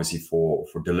 and obviously for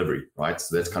delivery, right?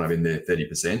 So that's kind of in there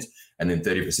 30%, and then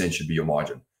 30% should be your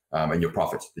margin and your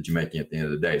profit that you're making at the end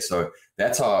of the day. So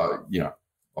that's how,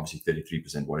 obviously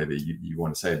 33%, whatever you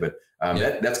want to say, but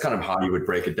that's kind of how you would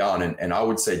break it down. And I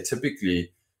would say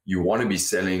typically you want to be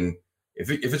selling, if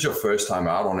it's your first time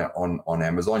out on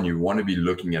Amazon, you want to be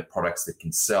looking at products that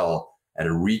can sell at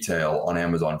a retail on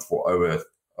Amazon for over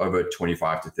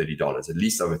 $25 to $30, at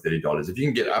least over $30. If you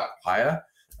can get up higher,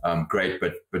 great.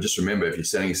 But just remember, if you're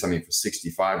selling something for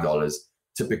 $65,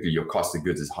 typically your cost of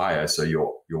goods is higher. So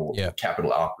your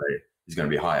capital outlay is going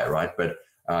to be higher, right? But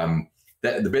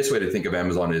the best way to think of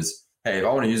Amazon is, hey, if I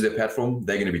want to use their platform,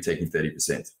 they're going to be taking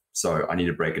 30%. So I need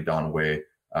to break it down where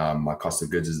my cost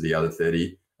of goods is the other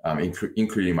 30,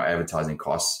 including my advertising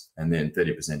costs. And then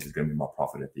 30% is going to be my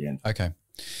profit at the end. Okay.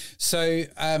 So,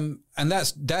 and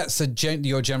that's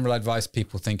your general advice,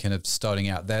 people thinking of starting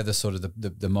out. They're the sort of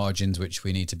the margins which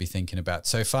we need to be thinking about.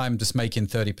 So if I'm just making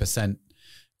 30%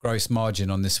 gross margin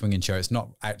on this swinging chair, it's not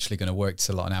actually going to work to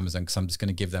sell it on Amazon, because I'm just going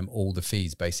to give them all the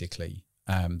fees basically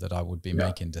that I would be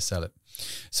making to sell it.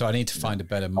 So I need to find a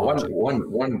better margin.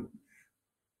 One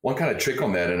kind of trick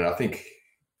on that, and I think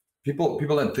people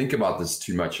don't think about this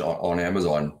too much on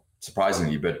Amazon,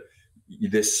 surprisingly, but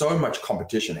there's so much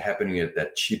competition happening at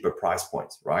that cheaper price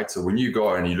point, right? So when you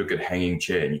go and you look at hanging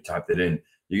chair and you type that in,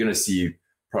 you're going to see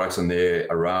products on there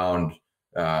around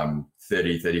 $30,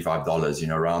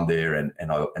 $35, around there, and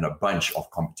a bunch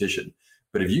of competition.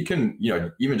 But if you can,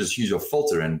 even just use your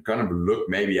filter and kind of look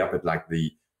maybe up at like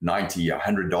the $90,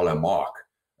 $100 mark,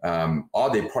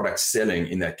 are there products selling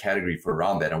in that category for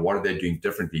around that? And what are they doing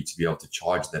differently to be able to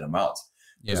charge that amount?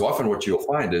 Because often what you'll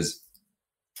find is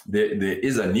there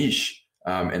is a niche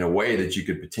in a way that you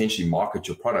could potentially market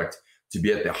your product to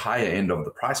be at the higher end of the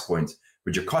price point,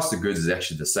 but your cost of goods is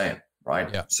actually the same, right?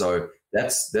 Yeah. So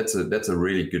that's a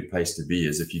really good place to be,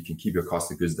 is if you can keep your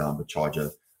cost of goods down but charge a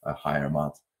higher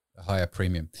amount, a higher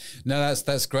premium. No,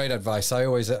 that's great advice. I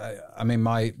always,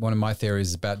 one of my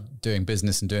theories about doing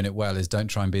business and doing it well is don't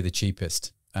try and be the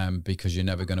cheapest. Because you're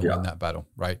never going to win that battle,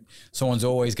 right? Someone's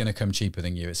always going to come cheaper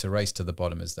than you. It's a race to the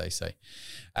bottom, as they say.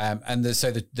 So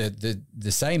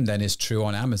the same then is true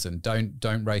on Amazon.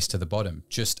 Don't race to the bottom.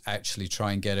 Just actually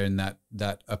try and get in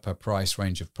that upper price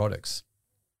range of products.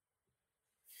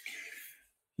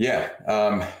 Yeah.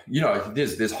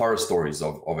 There's horror stories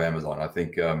of Amazon. I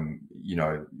think,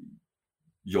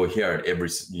 you'll hear it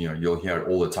you'll hear it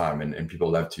all the time, and people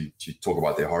love to talk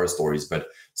about their horror stories. But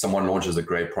someone launches a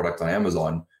great product on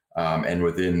Amazon, and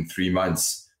within 3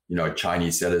 months,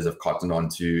 Chinese sellers have cottoned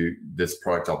onto this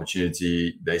product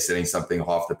opportunity. They're selling something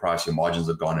half the price, your margins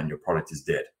are gone, and your product is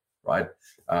dead, right?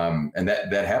 And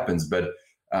that happens. But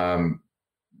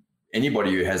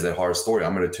anybody who has that horror story,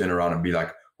 I'm going to turn around and be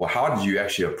like, well, how did you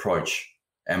actually approach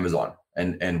Amazon,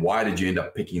 and why did you end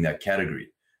up picking that category?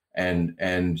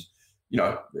 And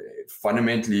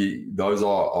fundamentally, those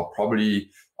are probably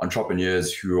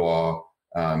entrepreneurs who are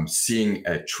seeing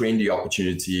a trendy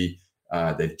opportunity.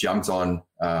 They've jumped on,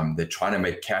 they're trying to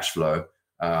make cash flow,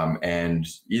 and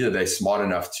either they're smart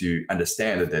enough to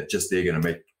understand that they're going to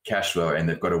make cash flow, and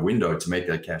they've got a window to make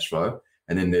that cash flow,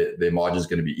 and then their margin is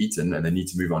going to be eaten, and they need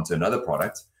to move on to another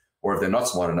product. Or if they're not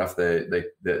smart enough, their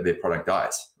product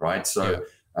dies, right? So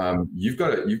you've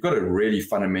got to really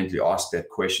fundamentally ask that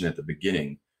question at the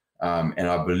beginning, and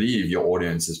I believe your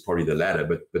audience is probably the latter.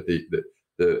 But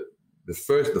the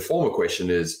former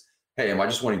question is, hey, am I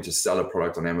just wanting to sell a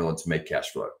product on Amazon to make cash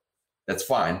flow? That's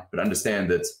fine, but understand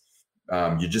that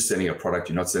you're just selling a product,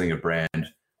 you're not selling a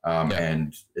brand,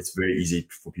 and it's very easy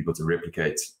for people to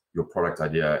replicate your product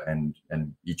idea and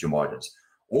eat your margins.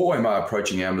 Or am I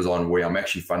approaching Amazon where I'm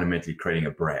actually fundamentally creating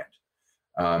a brand?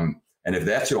 And if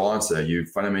that's your answer, you're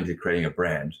fundamentally creating a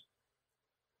brand.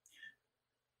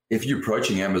 If you're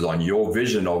approaching Amazon, your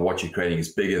vision of what you're creating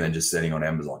is bigger than just selling on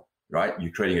Amazon, right?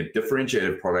 You're creating a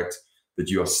differentiated product that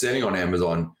you are selling on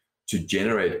Amazon to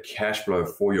generate cash flow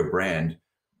for your brand,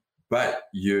 but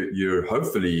you're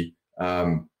hopefully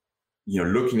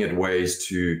looking at ways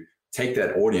to take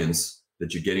that audience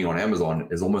that you're getting on Amazon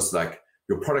is almost like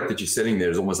your product that you're selling there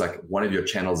is almost like one of your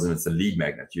channels, and it's a lead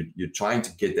magnet. You're trying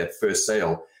to get that first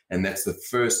sale, and that's the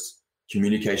first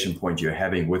communication point you're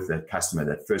having with that customer,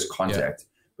 that first contact.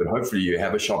 But hopefully you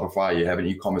have a Shopify, you have an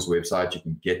e-commerce website, you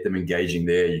can get them engaging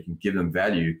there, you can give them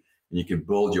value, and you can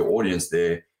build your audience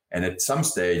there. And at some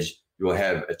stage, you will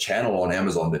have a channel on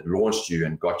Amazon that launched you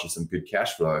and got you some good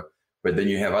cash flow. But then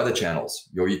you have other channels,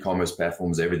 your e-commerce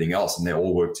platforms, everything else, and they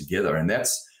all work together. And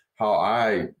that's how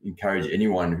I encourage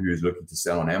anyone who is looking to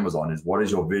sell on Amazon is, what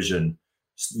is your vision?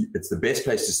 It's the best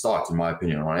place to start, in my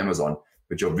opinion, on Amazon,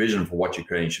 but your vision for what you're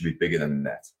creating should be bigger than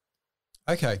that.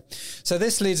 Okay, so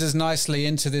this leads us nicely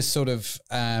into this sort of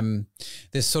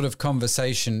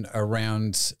conversation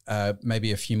around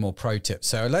maybe a few more pro tips.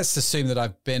 So let's assume that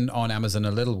I've been on Amazon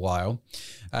a little while.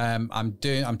 I'm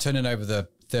turning over the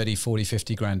 30, 40,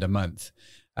 50 grand a month.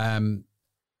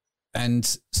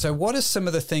 And so what are some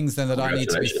of the things then that I need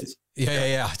to be...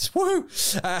 Woo!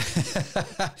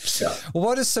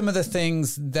 What are some of the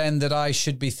things then that I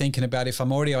should be thinking about if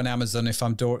I'm already on Amazon, if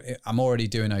I'm already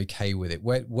doing okay with it?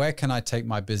 Where can I take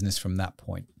my business from that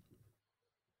point?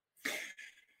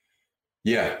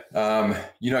 Yeah.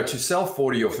 To sell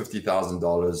 $40,000 or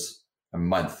 $50,000 a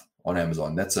month on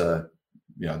Amazon, that's a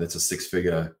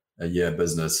 6-figure a year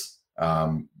business.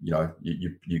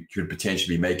 You could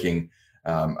potentially be making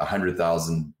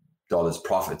 $100,000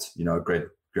 profit,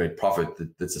 great profit.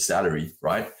 That's a salary,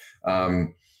 right?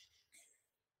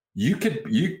 You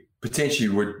potentially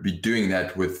would be doing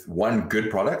that with one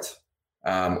good product,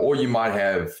 or you might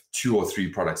have 2 or 3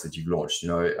 products that you've launched.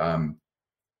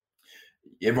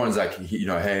 Everyone's like,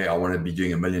 hey, I want to be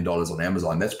doing $1 million on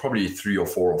Amazon. That's probably 3 or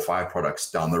 4 or 5 products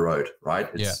down the road, right?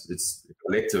 It's a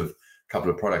collective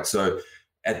couple of products. So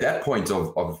at that point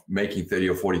of making 30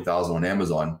 or 40,000 on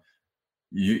Amazon,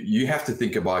 you have to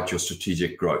think about your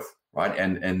strategic growth, right?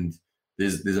 And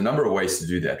there's a number of ways to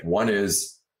do that. One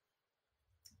is,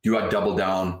 do I double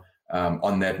down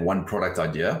on that one product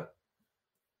idea?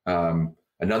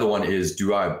 Another one is,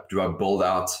 do I build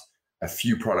out a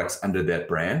few products under that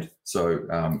brand? So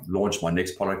launch my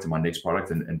next product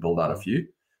and build out a few.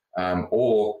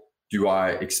 Or do I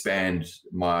expand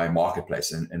my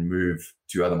marketplace and move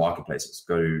to other marketplaces?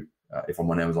 Go to, if I'm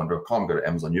on Amazon.com, go to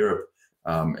Amazon Europe.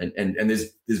 And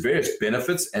there's various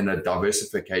benefits and a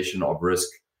diversification of risk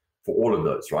for all of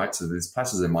those, right? So there's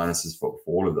pluses and minuses for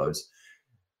all of those.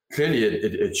 Clearly,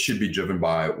 it should be driven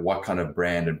by what kind of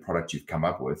brand and product you've come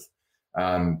up with.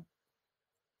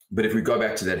 But if we go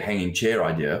back to that hanging chair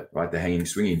idea, right, the hanging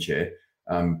swinging chair,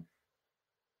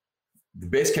 the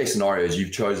best case scenario is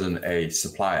you've chosen a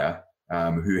supplier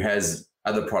who has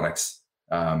other products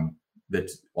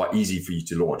that are easy for you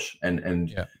to launch.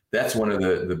 And that's one of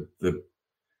the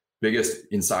biggest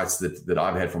insights that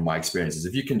I've had from my experiences.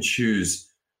 If you can choose,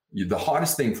 the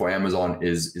hardest thing for Amazon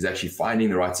is actually finding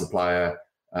the right supplier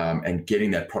and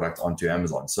getting that product onto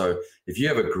Amazon. So if you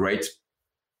have a great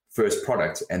first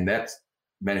product and that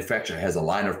manufacturer has a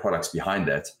line of products behind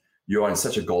that, you're in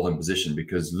such a golden position,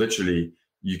 because literally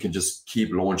you can just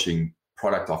keep launching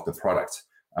product after product.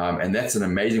 And that's an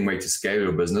amazing way to scale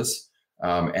your business.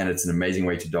 And it's an amazing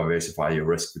way to diversify your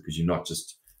risk, because you're not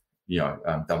just,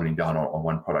 doubling down on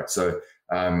one product. So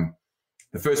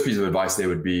the first piece of advice there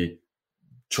would be,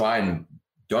 try and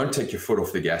don't take your foot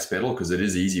off the gas pedal, because it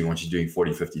is easy once you're doing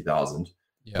 40, 50,000,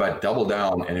 but double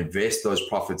down and invest those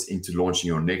profits into launching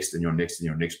your next and your next and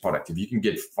your next product. If you can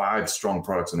get 5 strong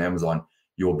products on Amazon,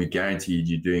 you'll be guaranteed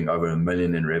you're doing over $1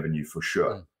 million in revenue for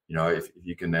sure. If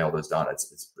you can nail those down,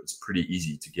 it's pretty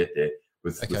easy to get there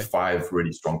with 5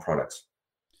 really strong products.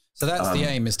 So that's the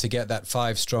aim, is to get that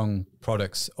 5 strong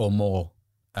products or more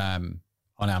on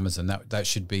Amazon. That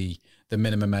should be the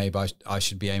minimum I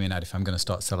should be aiming at if I'm going to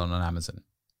start selling on Amazon.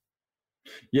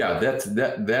 Yeah,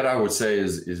 that I would say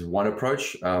is one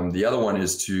approach. The other one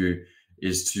is to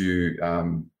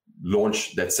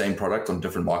launch that same product on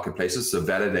different marketplaces. So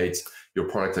validate your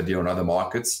product idea on other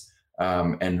markets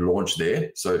and launch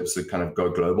there. So kind of go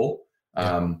global.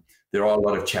 There are a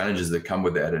lot of challenges that come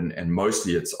with that, and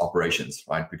mostly it's operations,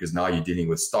 right? Because now you're dealing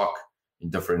with stock in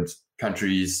different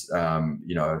countries,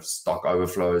 stock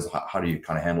overflows. How do you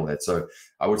kind of handle that? So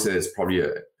I would say it's probably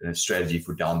a strategy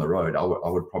for down the road. I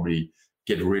would probably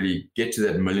get to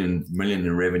that million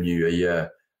in revenue a year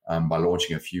by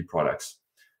launching a few products.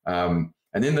 And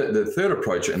then the third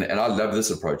approach, and I love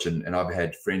this approach, and I've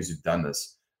had friends who've done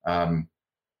this.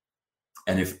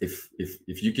 And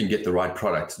if you can get the right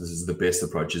product, this is the best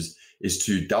approach, is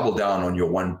to double down on your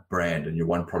one brand and your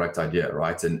one product idea,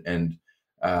 right? And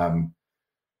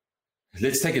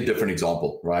let's take a different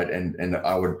example, right? And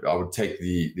I would take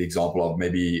the example of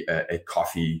maybe a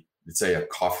coffee, let's say a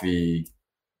coffee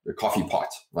pot,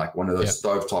 like one of those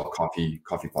stovetop coffee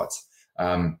pots.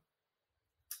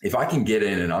 If I can get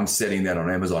in and I'm selling that on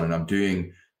Amazon and I'm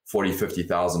doing 40,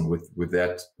 50,000 with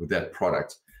that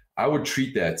product, I would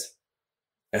treat that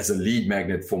as a lead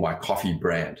magnet for my coffee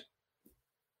brand.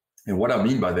 And what I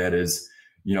mean by that is,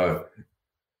 you're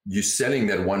selling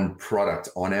that one product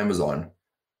on Amazon,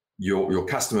 your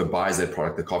customer buys that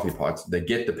product, the coffee pot, they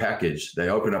get the package, they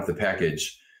open up the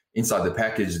package. Inside the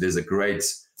package, there's a great,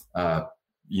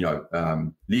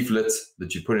 leaflet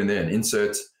that you put in there, an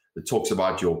insert that talks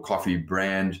about your coffee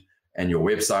brand and your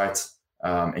website.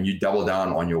 And you double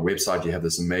down on your website. You have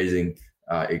this amazing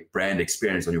brand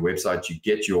experience on your website. You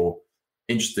get your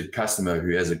interested customer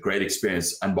who has a great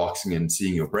experience unboxing and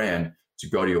seeing your brand to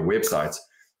go to your website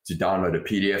to download a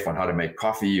PDF on how to make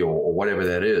coffee or whatever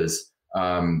that is.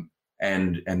 And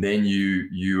then you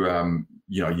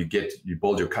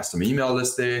build your custom email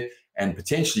list there, and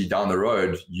potentially down the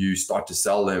road, you start to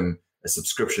sell them a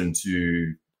subscription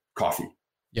to coffee.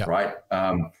 Yeah. Right.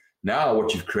 Now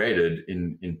what you've created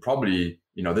in probably,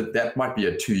 that might be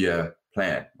a 2-year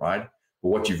plan, right? But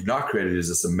what you've now created is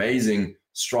this amazing,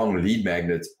 strong lead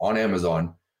magnet on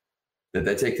Amazon that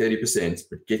they take 30%,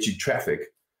 but get you traffic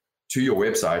to your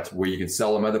website where you can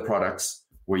sell them other products,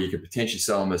 where you could potentially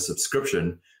sell them a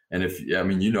subscription. And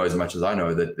as much as I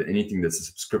know that anything that's a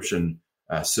subscription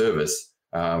service,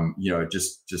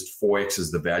 just 4x's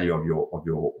the value of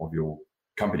your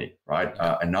company, right?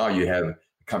 And now you have a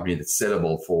company that's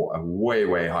sellable for a way,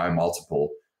 way higher multiple.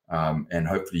 And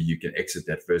hopefully you can exit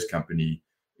that first company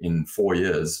in 4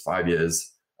 years, 5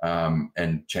 years,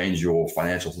 and change your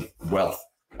financial wealth,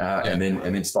 and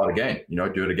then start again.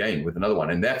 Do it again with another one,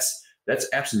 and that's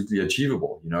absolutely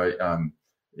achievable.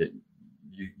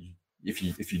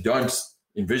 If you don't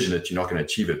envision it, you're not going to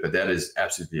achieve it, but that is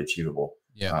absolutely achievable.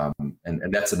 Yeah.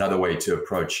 And that's another way to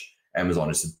approach Amazon,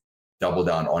 is to double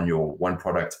down on your one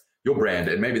product, your brand,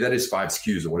 and maybe that is 5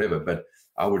 SKUs or whatever. But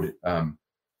I would,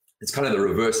 it's kind of the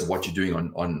reverse of what you're doing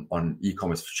on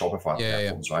e-commerce Shopify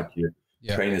platforms, right? You're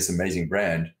creating this amazing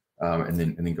brand, and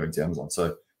then going to Amazon.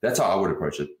 So that's how I would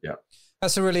approach it. Yeah.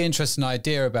 That's a really interesting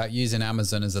idea about using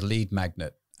Amazon as a lead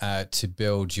magnet to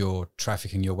build your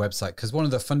traffic in your website. Because one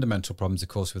of the fundamental problems, of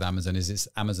course, with Amazon is it's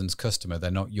Amazon's customer. They're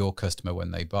not your customer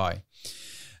when they buy.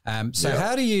 How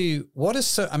do you,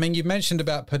 you mentioned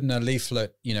about putting a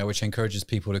leaflet, which encourages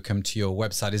people to come to your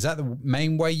website. Is that the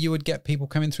main way you would get people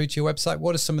coming through to your website?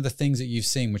 What are some of the things that you've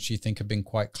seen which you think have been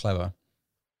quite clever?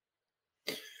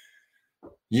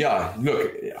 Yeah,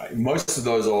 look, most of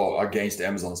those are against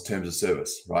Amazon's terms of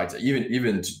service, right?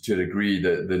 Even to a degree,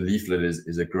 the leaflet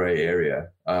is a gray area.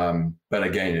 But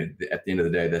again, at the end of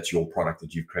the day, that's your product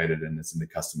that you've created and it's in the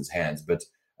customer's hands. But,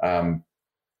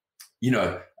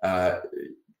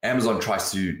 Amazon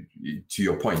tries to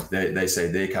your point, they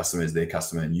say their customer is their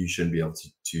customer, and you shouldn't be able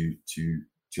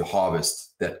to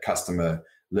harvest that customer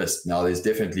list. Now, there's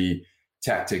definitely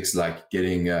tactics like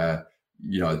getting,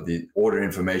 the order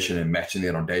information and matching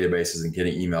it on databases and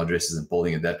getting email addresses and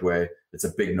building it that way. It's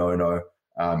a big no-no.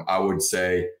 I would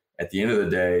say at the end of the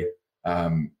day,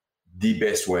 the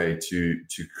best way to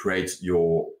create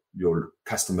your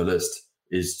customer list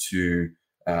is to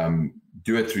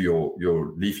do it through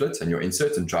your leaflets and your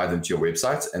inserts and drive them to your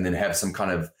website, and then have some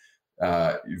kind of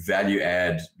value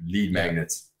add lead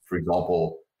magnets. For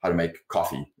example, how to make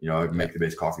coffee, make the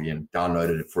best coffee and download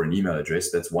it for an email address.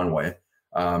 That's one way.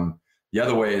 The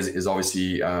other way is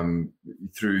obviously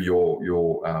through your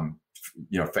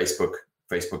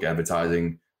Facebook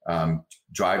advertising,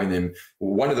 driving them.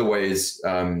 One of the ways,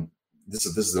 this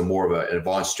is a more of an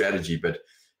advanced strategy, but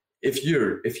if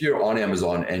you're on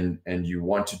Amazon and you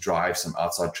want to drive some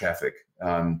outside traffic,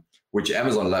 which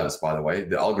Amazon loves, by the way,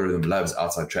 the algorithm loves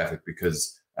outside traffic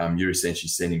because you're essentially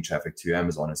sending traffic to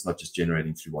Amazon. It's not just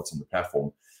generating through what's on the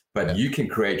platform, but you can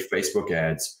create Facebook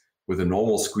ads with a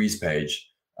normal squeeze page,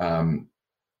 and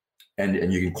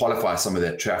you can qualify some of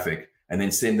that traffic and then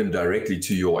send them directly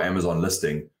to your Amazon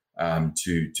listing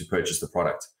to purchase the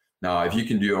product. Now, if you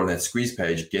can do it on that squeeze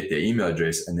page, get their email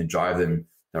address, and then drive them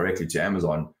directly to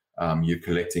Amazon, you're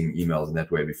collecting emails in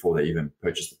that way before they even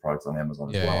purchase the product on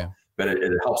Amazon as well. Yeah. But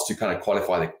it helps to kind of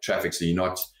qualify the traffic, so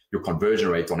your conversion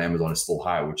rate on Amazon is still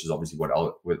high, which is obviously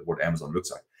what Amazon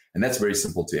looks like. And that's very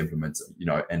simple to implement,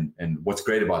 and what's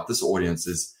great about this audience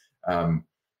is, I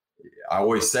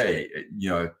always say,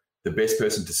 the best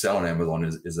person to sell on Amazon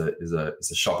is a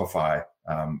Shopify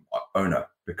owner,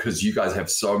 because you guys have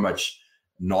so much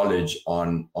knowledge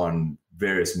on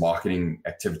various marketing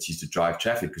activities to drive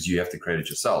traffic, because you have to create it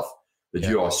yourself, that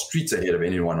you are streets ahead of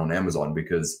anyone on Amazon,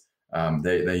 because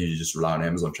they usually just rely on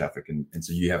Amazon traffic. And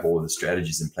so you have all of the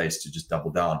strategies in place to just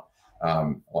double down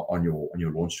on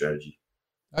your launch strategy.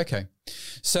 Okay.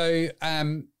 So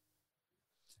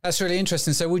that's really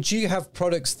interesting. So would you have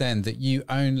products then that you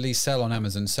only sell on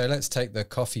Amazon? So let's take the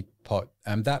coffee pot,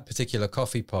 that particular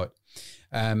coffee pot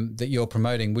that you're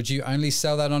promoting. Would you only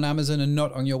sell that on Amazon and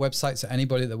not on your website? So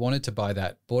anybody that wanted to buy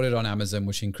that bought it on Amazon,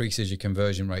 which increases your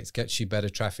conversion rates, gets you better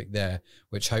traffic there,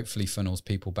 which hopefully funnels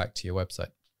people back to your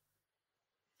website.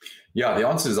 Yeah, the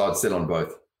answer is I'd sell on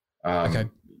both. Okay.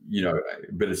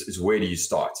 But it's where do you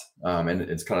start? And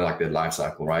it's kind of like that life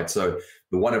cycle, right? So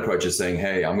the one approach is saying,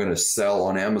 hey, I'm going to sell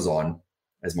on Amazon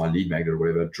as my lead magnet or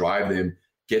whatever, drive them,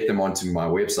 get them onto my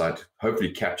website,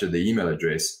 hopefully capture the email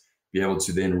address, be able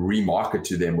to then remarket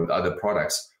to them with other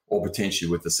products or potentially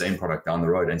with the same product down the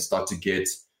road, and start to get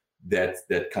that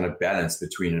kind of balance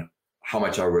between how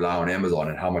much I rely on Amazon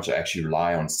and how much I actually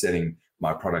rely on selling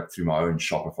my product through my own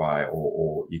Shopify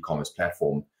or e-commerce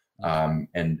platform.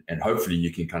 And hopefully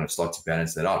you can kind of start to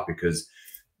balance that out, because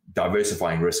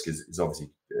diversifying risk is obviously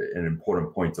an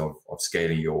important point of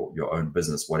scaling your own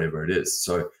business, whatever it is.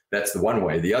 So that's the one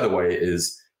way. The other way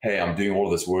is, hey, I'm doing all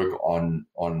of this work on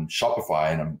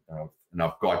Shopify, and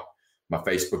I've got my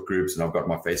Facebook groups, and I've got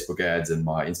my Facebook ads and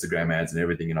my Instagram ads and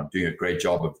everything, and I'm doing a great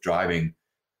job of driving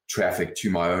traffic to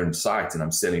my own site, and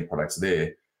I'm selling products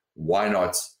there. Why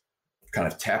not kind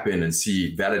of tap in and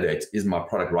validate, is my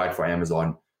product right for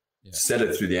Amazon? Sell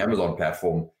it through the Amazon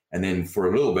platform, and then for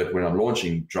a little bit when I'm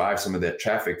launching, drive some of that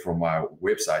traffic from my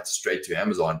website straight to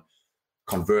Amazon,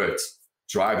 convert,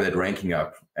 drive that ranking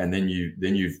up, and then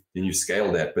you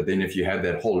scale that. But then if you have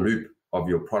that whole loop of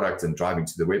your product and driving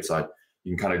to the website,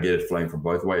 you can kind of get it flowing from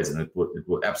both ways, and it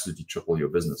will absolutely triple your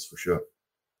business for sure.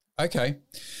 Okay.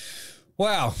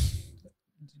 Wow.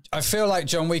 I feel like,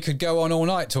 John, we could go on all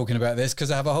night talking about this, because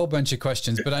I have a whole bunch of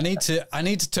questions, but I need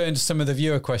to turn to some of the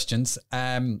viewer questions.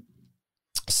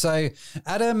 So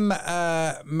Adam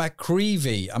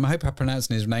McCreevy, I hope I'm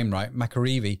pronouncing his name right,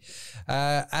 McCreevy,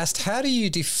 asked, how do you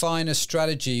define a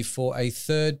strategy for a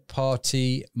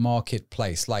third-party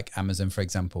marketplace like Amazon, for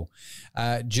example?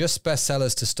 Just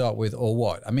bestsellers to start with, or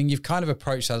what? I mean, you've kind of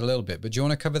approached that a little bit, but do you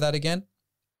want to cover that again?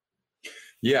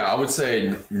 Yeah, I would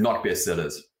say not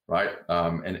bestsellers, right?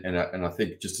 And I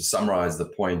think, just to summarize the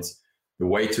point, the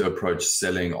way to approach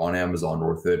selling on Amazon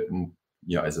or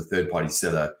as a third-party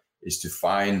seller is to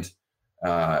find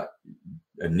a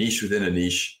niche within a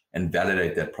niche and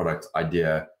validate that product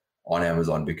idea on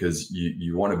Amazon, because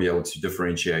you want to be able to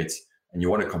differentiate and you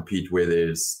want to compete where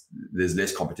there's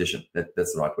less competition.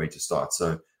 That's the right way to start.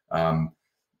 So, don't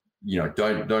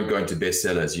go into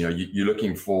bestsellers. You're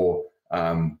looking for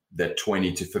that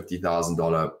 $20,000 to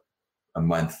 $50,000 a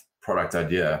month product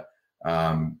idea.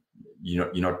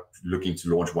 You're not looking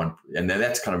to launch one, and then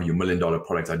that's kind of your $1 million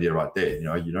product idea right there.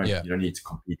 You don't need to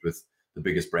compete with the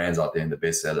biggest brands out there and the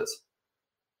best sellers.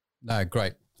 No,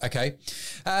 great. Okay.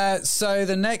 So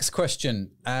the next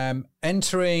question,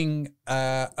 entering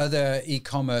other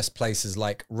e-commerce places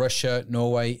like Russia,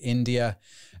 Norway, India,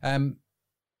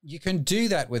 you can do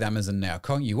that with Amazon now,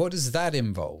 can't you? What does that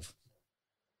involve?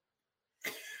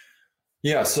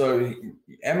 Yeah, so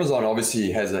Amazon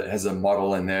obviously has a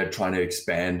model, and they're trying to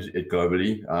expand it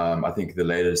globally. I think the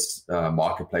latest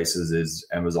marketplaces is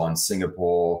Amazon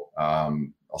Singapore,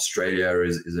 Australia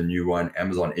is a new one.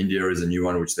 Amazon India is a new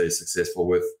one, which they're successful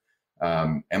with.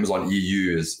 Amazon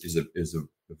EU is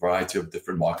a variety of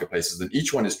different marketplaces, and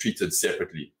each one is treated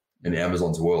separately in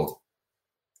Amazon's world.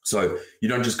 So you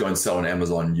don't just go and sell on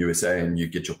Amazon USA and you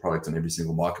get your product on every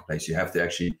single marketplace. You have to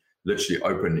actually literally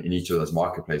open in each of those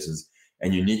marketplaces,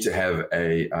 and you need to have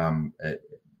a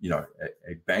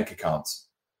bank account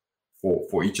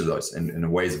for each of those,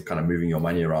 and ways of kind of moving your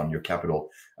money around, your capital.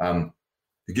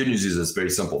 The good news is it's very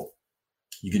simple.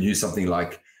 You can use something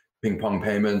like Ping Pong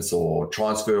Payments or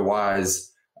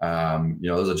TransferWise.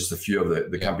 Those are just a few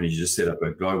of the companies. You just set up a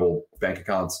global bank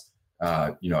account,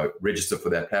 register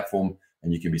for that platform,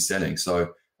 and you can be selling.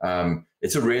 So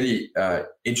it's a really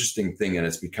interesting thing, and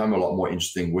it's become a lot more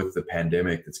interesting with the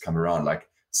pandemic that's come around. Like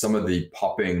some of the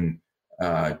popping,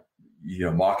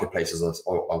 marketplaces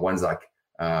are ones like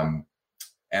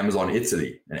Amazon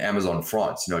Italy and Amazon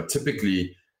France.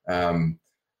 Typically,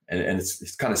 and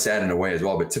it's kind of sad in a way as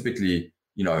well, but typically,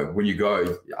 when you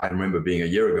go, I remember being a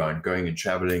year ago and going and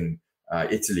traveling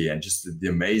Italy, and just the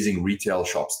amazing retail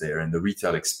shops there and the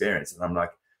retail experience. And I'm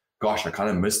like, gosh, I kind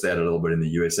of missed that a little bit in the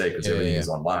USA because everything is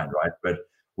online, right? But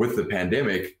with the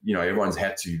pandemic, everyone's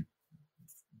had to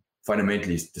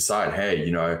fundamentally decide, hey,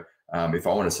 if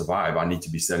I want to survive, I need to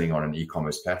be selling on an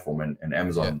e-commerce platform, and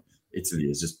Amazon Italy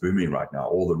is just booming right now.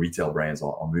 All the retail brands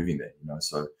are moving there,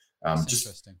 so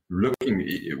just looking,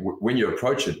 when you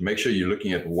approach it, make sure you're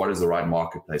looking at what is the right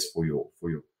marketplace for your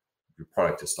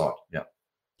product to start.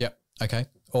 Okay,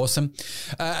 awesome.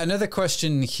 Another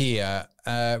question here,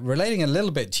 relating a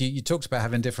little bit to you talked about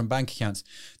having different bank accounts.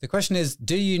 The question is,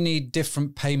 do you need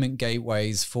different payment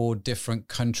gateways for different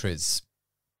countries?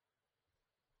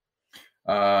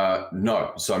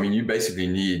 No. So, you basically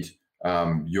need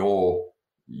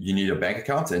you need a bank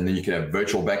account, and then you can have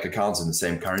virtual bank accounts in the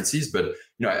same currencies. But,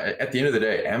 at the end of the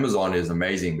day, Amazon is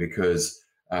amazing because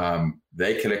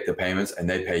they collect the payments and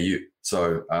they pay you.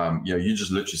 So, you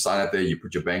just literally sign up there, you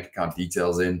put your bank account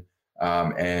details in,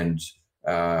 and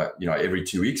every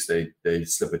 2 weeks they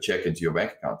slip a check into your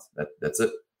bank account. That's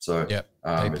it. So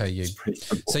they pay you.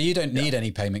 So you don't need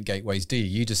any payment gateways, do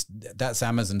you? That's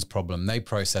Amazon's problem. They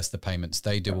process the payments.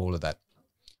 They do all of that.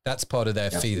 That's part of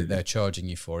their fee that they're charging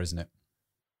you for, isn't it?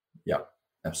 Yeah,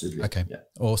 absolutely. Okay, yeah.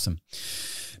 Awesome.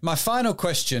 My final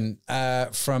question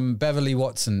from Beverly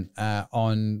Watson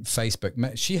on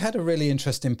Facebook. She had a really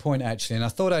interesting point, actually, and I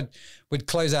thought we'd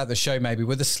close out the show maybe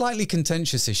with a slightly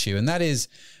contentious issue, and that is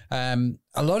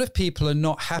a lot of people are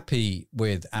not happy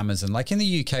with Amazon. Like in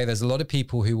the UK, there's a lot of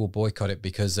people who will boycott it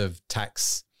because of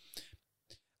tax.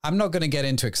 I'm not going to get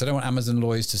into it because I don't want Amazon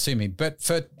lawyers to sue me, but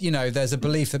there's a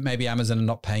belief that maybe Amazon are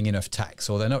not paying enough tax,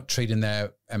 or they're not treating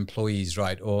their employees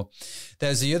right. Or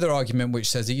there's the other argument which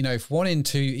says that, if 1 in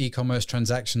 2 e-commerce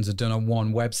transactions are done on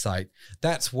one website,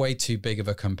 that's way too big of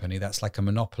a company. That's like a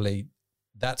monopoly.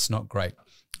 That's not great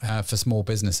for small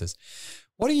businesses.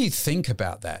 What do you think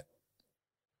about that?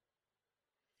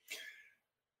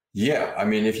 Yeah,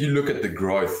 if you look at the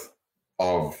growth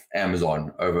of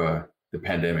Amazon over the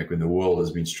pandemic, when the world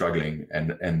has been struggling,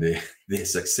 and their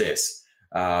success,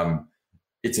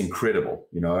 it's incredible,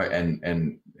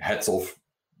 and hats off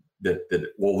that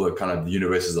all the kind of the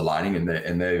universe is aligning,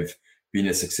 and they've been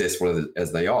as successful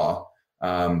as they are.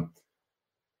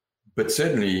 But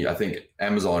certainly I think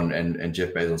Amazon and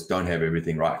Jeff Bezos don't have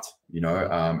everything right,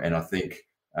 and I think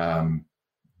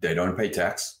they don't pay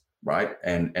tax, right?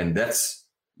 And that's,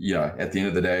 at the end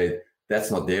of the day,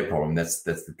 that's not their problem. That's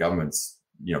the government's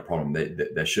problem.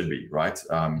 There should be, right?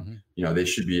 There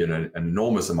should be an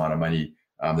enormous amount of money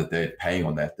that they're paying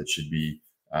on that should be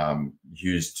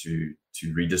used to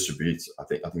redistribute. I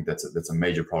think that's a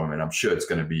major problem, and I'm sure it's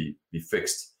going to be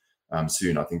fixed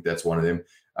soon. I think that's one of them.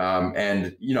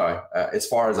 As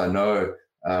far as I know,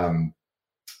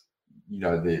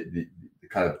 the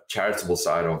kind of charitable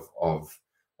side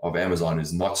of Amazon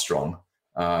is not strong.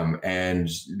 And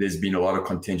there's been a lot of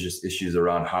contentious issues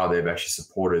around how they've actually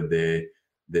supported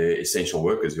their essential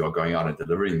workers who are going out and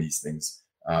delivering these things,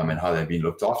 and how they've been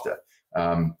looked after.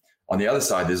 On the other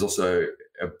side, there's also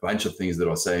a bunch of things that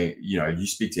are saying, you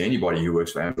speak to anybody who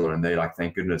works for Amazon and they're like,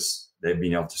 thank goodness they've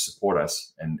been able to support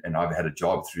us. And I've had a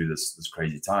job through this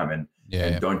crazy time, and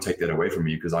don't take that away from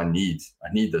me because I need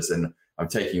this. And I'm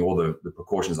taking all the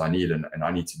precautions I need, and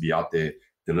I need to be out there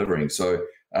delivering. So,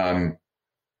 and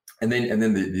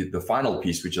then the final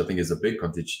piece, which I think is a big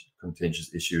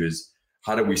contentious issue, is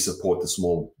how do we support the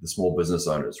small business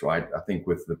owners, right? I think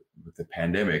with the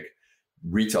pandemic,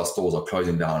 retail stores are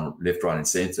closing down left, right, and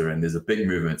center, and there's a big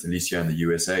movement, at least here in the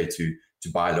USA, to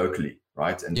buy locally,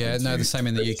 right? And the same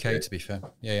in the UK, to be fair.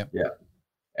 Yeah.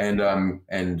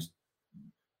 And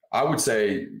I would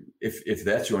say if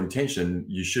that's your intention,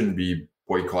 you shouldn't be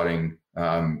boycotting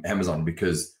Amazon,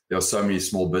 because there are so many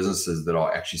small businesses that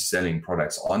are actually selling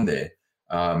products on there,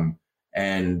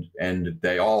 and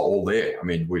they are all there. I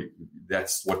mean,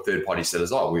 that's what third-party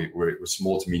sellers are. We're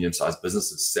small to medium-sized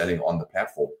businesses selling on the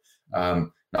platform.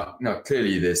 Now,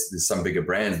 clearly, there's some bigger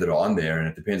brands that are on there, and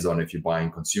it depends on if you're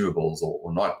buying consumables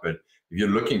or not. But if you're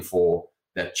looking for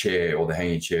that chair or the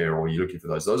hanging chair, or you're looking for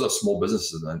those are small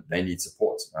businesses, and they need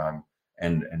support. So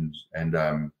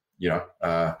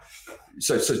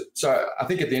I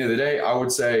think at the end of the day, I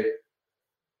would say,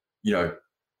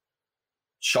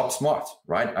 shop smart,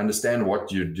 right? Understand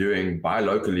what you're doing, buy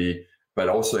locally, but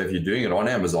also if you're doing it on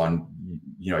Amazon,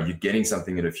 you're getting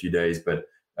something in a few days, but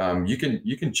you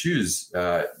can choose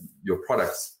your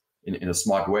products in a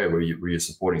smart way where you're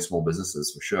supporting small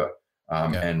businesses for sure.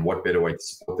 And what better way to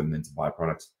support them than to buy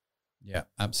products? Yeah,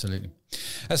 absolutely.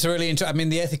 That's a really interesting. I mean,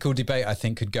 the ethical debate, I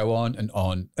think, could go on and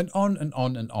on and on and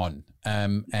on and on.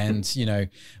 And,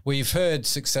 we've heard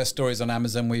success stories on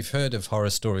Amazon. We've heard of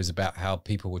horror stories about how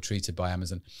people were treated by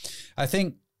Amazon. I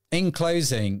think in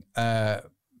closing,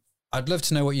 I'd love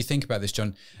to know what you think about this,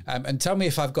 John. And tell me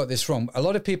if I've got this wrong. A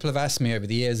lot of people have asked me over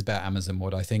the years about Amazon,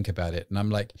 what I think about it. And I'm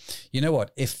like, you know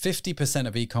what? If 50%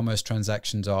 of e-commerce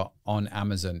transactions are on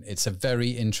Amazon, it's a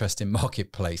very interesting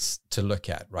marketplace to look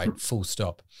at, right? Full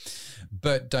stop.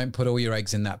 But don't put all your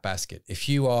eggs in that basket. If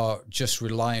you are just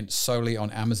reliant solely on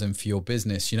Amazon for your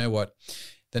business, you know what?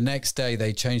 The next day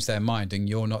they change their mind and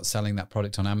you're not selling that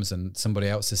product on Amazon, somebody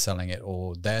else is selling it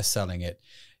or they're selling it.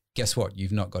 Guess what?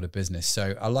 You've not got a business.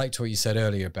 So I liked what you said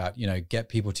earlier about, get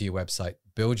people to your website,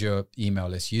 build your email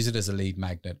list, use it as a lead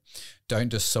magnet. Don't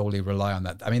just solely rely on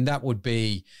that. I mean, that would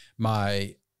be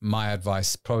my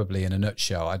advice probably in a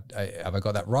nutshell. Have I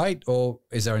got that right? Or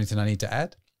is there anything I need to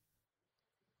add?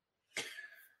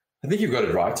 I think you've got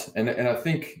it right. And I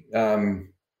think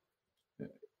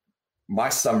my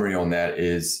summary on that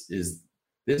is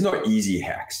there's no easy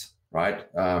hacks. Right.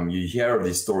 You hear of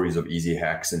these stories of easy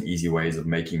hacks and easy ways of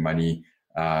making money.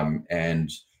 Certainly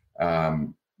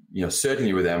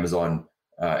with Amazon,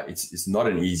 it's not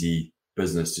an easy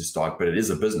business to start, but it is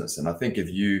a business. And I think if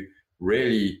you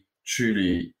really,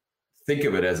 truly think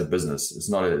of it as a business, it's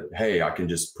not hey, I can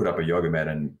just put up a yoga mat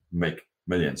and make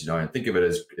millions, and think of it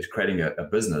as creating a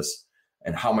business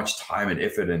and how much time and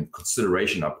effort and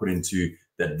consideration I put into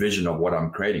that vision of what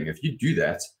I'm creating. If you do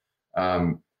that,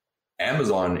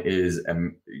 Amazon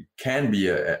can be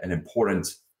an important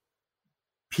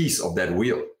piece of that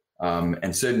wheel,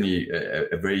 and certainly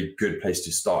a very good place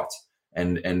to start.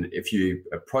 And if you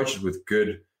approach it with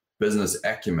good business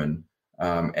acumen,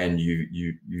 and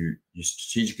you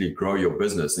strategically grow your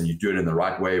business and you do it in the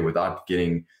right way without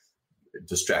getting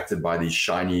distracted by these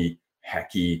shiny,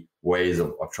 hacky ways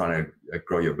of trying to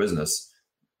grow your business,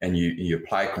 and you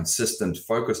apply consistent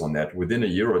focus on that, within a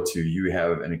year or two, you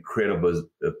have an incredible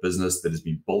business that has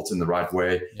been built in the right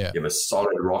way. Yeah. You have a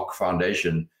solid rock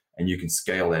foundation, and you can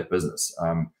scale that business.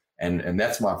 And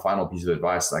that's my final piece of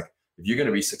advice. Like, if you're going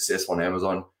to be successful on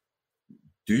Amazon,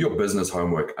 do your business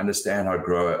homework, understand how to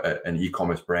grow an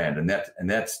e-commerce brand. And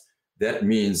that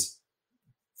means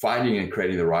finding and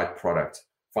creating the right product,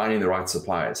 finding the right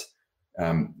suppliers,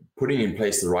 putting in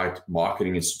place the right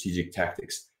marketing and strategic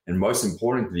tactics. And most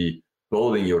importantly,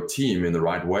 building your team in the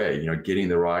right way, getting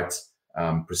the right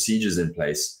procedures in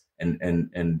place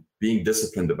and being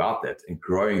disciplined about that and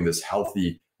growing this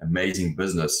healthy, amazing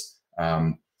business,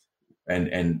 and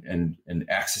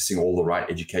accessing all the right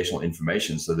educational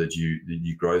information so that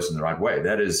you grow this in the right way.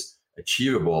 That is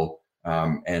achievable.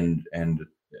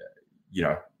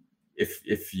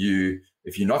 If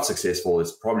you're not successful,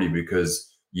 it's probably because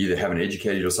you either haven't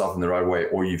educated yourself in the right way,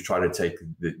 or you've tried to take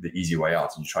the easy way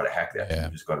out and you try to hack that. Yeah.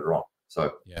 You just got it wrong.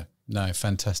 So yeah, no,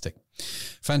 fantastic.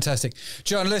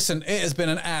 John, listen, it has been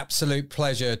an absolute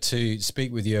pleasure to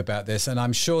speak with you about this. And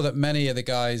I'm sure that many of the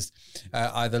guys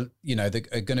either, that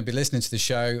are going to be listening to the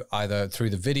show, either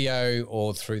through the video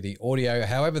or through the audio,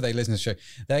 however they listen to the show,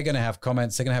 they're going to have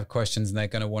comments, they're going to have questions, and they're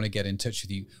going to want to get in touch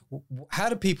with you. How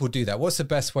do people do that? What's the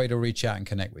best way to reach out and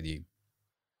connect with you?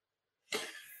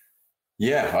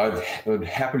 Yeah, I would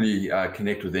happily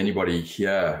connect with anybody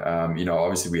here.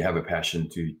 Obviously we have a passion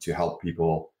to help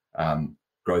people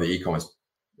grow the e-commerce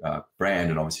brand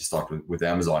and obviously start with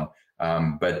Amazon.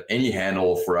 But any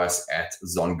handle for us at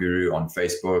ZonGuru on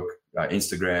Facebook,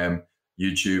 Instagram,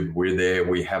 YouTube, we're there.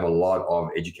 We have a lot of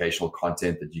educational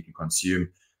content that you can consume.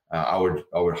 I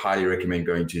would highly recommend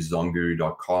going to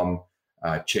zonguru.com,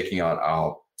 checking out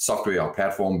our software, our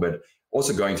platform, but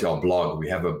also going to our blog. We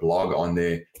have a blog on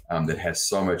there that has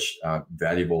so much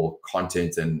valuable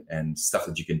content and stuff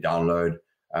that you can download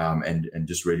and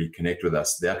just really connect with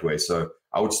us that way. So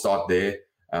I would start there.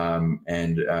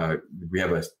 And we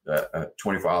have a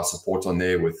 24-hour support on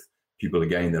there with people,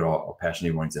 again, that are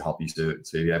passionately wanting to help you. So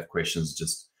if you have questions,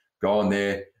 just go on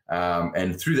there.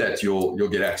 And through that, you'll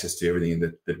get access to everything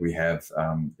that we have,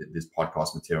 this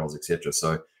podcast materials, etc.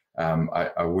 So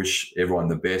I wish everyone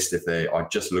the best. If they are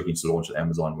just looking to launch at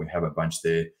Amazon, we have a bunch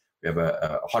there. We have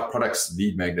a hot products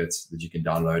lead magnets that you can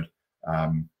download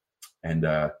and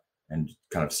kind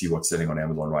of see what's selling on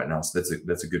Amazon right now. So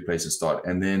that's a good place to start.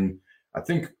 And then I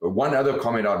think one other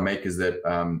comment I'd make is that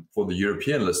for the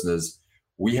European listeners,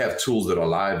 we have tools that are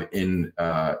live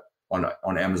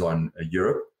on Amazon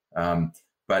Europe.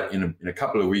 But in a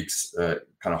couple of weeks, kind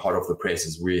of hot off the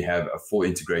presses, we have a full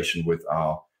integration with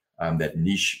our that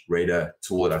niche radar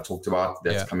tool that I talked about.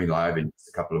 That's coming live in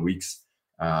a couple of weeks,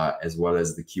 as well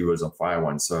as the Keywords on Fire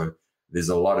one. So there's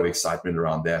a lot of excitement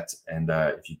around that. And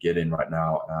if you get in right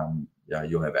now,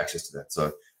 you'll have access to that.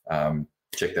 So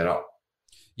check that out.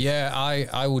 Yeah,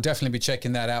 I will definitely be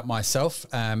checking that out myself.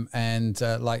 And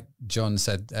like John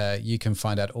said, you can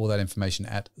find out all that information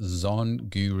at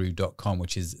zonguru.com,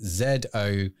 which is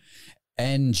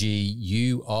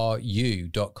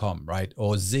ZONGURU.com, right?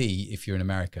 Or Z if you're in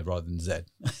America rather than Z.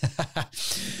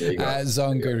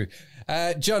 ZonGuru.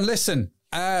 John, listen,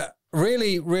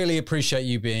 really, really appreciate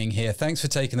you being here. Thanks for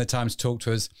taking the time to talk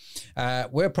to us.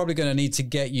 We're probably going to need to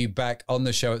get you back on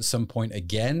the show at some point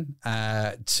again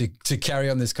to carry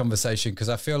on this conversation, because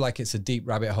I feel like it's a deep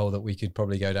rabbit hole that we could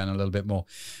probably go down a little bit more.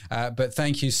 But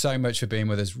thank you so much for being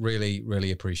with us. Really,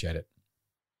 really appreciate it.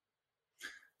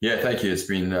 Yeah, thank you. It's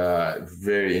been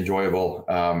very enjoyable.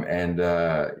 I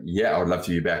would love to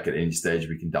be back at any stage.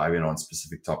 We can dive in on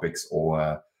specific topics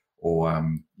or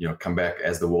come back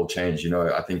as the world changes.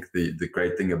 I think the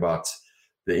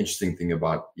interesting thing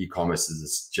about e-commerce is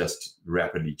it's just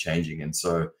rapidly changing. And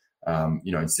so,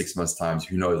 in 6 months' time,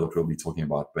 who knows what we'll be talking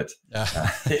about, but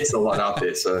there's a lot out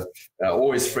there. So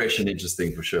always fresh and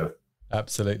interesting for sure.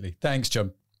 Absolutely. Thanks,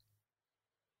 John.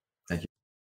 Thank you.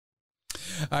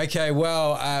 Okay,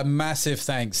 well, massive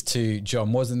thanks to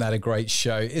John. Wasn't that a great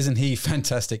show? Isn't he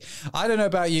fantastic? I don't know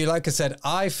about you. Like I said,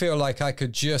 I feel like I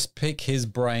could just pick his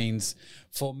brains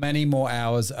for many more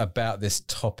hours about this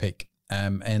topic.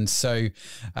 And so,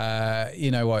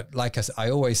 you know what, like I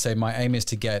always say, my aim is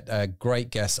to get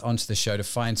great guests onto the show to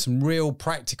find some real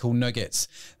practical nuggets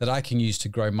that I can use to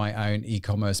grow my own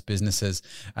e-commerce businesses.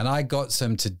 And I got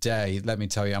some today. Let me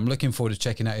tell you, I'm looking forward to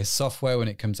checking out his software when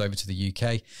it comes over to the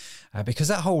UK, because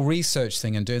that whole research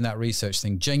thing and doing that research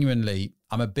thing, genuinely,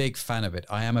 I'm a big fan of it.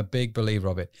 I am a big believer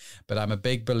of it, but I'm a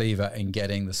big believer in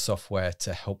getting the software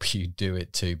to help you do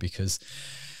it too, because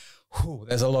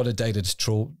there's a lot of data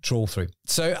to trawl through.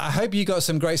 So I hope you got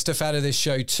some great stuff out of this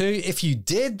show too. If you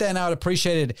did, then I would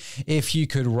appreciate it if you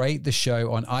could rate the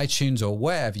show on iTunes or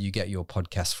wherever you get your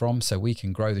podcasts from, so we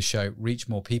can grow the show, reach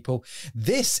more people.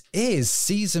 This is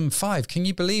season 5. Can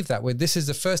you believe that? This is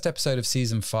the first episode of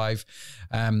season 5.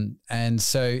 And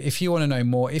so if you want to know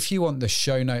more, if you want the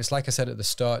show notes, like I said at the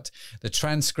start, the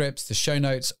transcripts, the show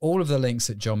notes, all of the links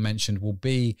that John mentioned will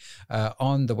be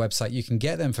on the website. You can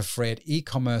get them for free at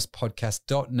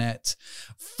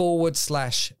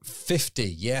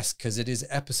ecommercepodcast.net/50. Yes, because it is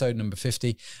episode number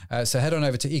 50. So head on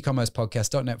over to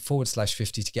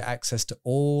ecommercepodcast.net/50 to get access to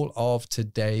all of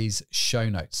today's show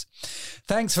notes.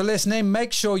 Thanks for listening.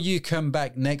 Make sure you come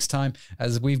back next time,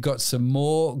 as we've got some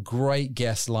more great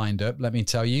guests lined up. Let me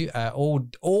tell you,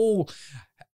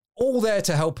 all there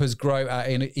to help us grow our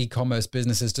e-commerce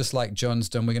businesses, just like John's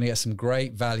done. We're going to get some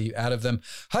great value out of them.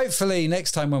 Hopefully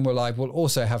next time when we're live, we'll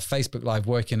also have Facebook Live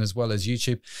working as well as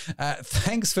YouTube.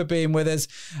 Thanks for being with us.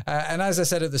 And as I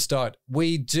said at the start,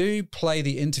 we do play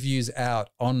the interviews out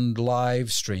on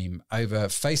live stream over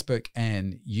Facebook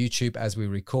and YouTube as we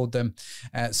record them.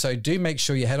 So do make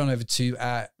sure you head on over to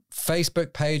our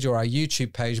Facebook page or our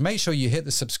YouTube page. Make sure you hit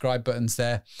the subscribe buttons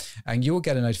there, and you will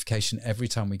get a notification every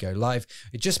time we go live.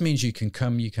 It just means you can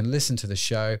come, you can listen to the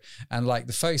show, and like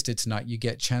the folks did tonight, you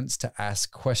get a chance to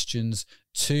ask questions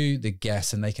to the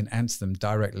guests and they can answer them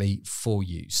directly for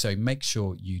you. So make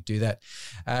sure you do that.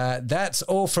 That's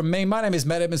all from me. My name is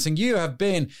Matt Edmondson. You have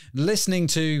been listening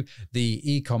to the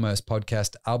e-commerce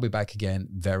podcast. I'll be back again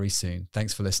very soon.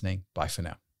 Thanks for listening. Bye for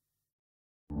now.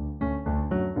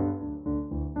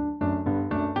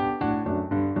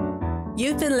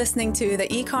 You've been listening to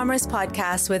the e-commerce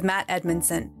podcast with Matt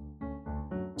Edmondson.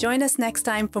 Join us next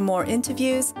time for more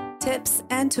interviews, tips,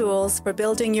 and tools for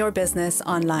building your business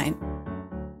online.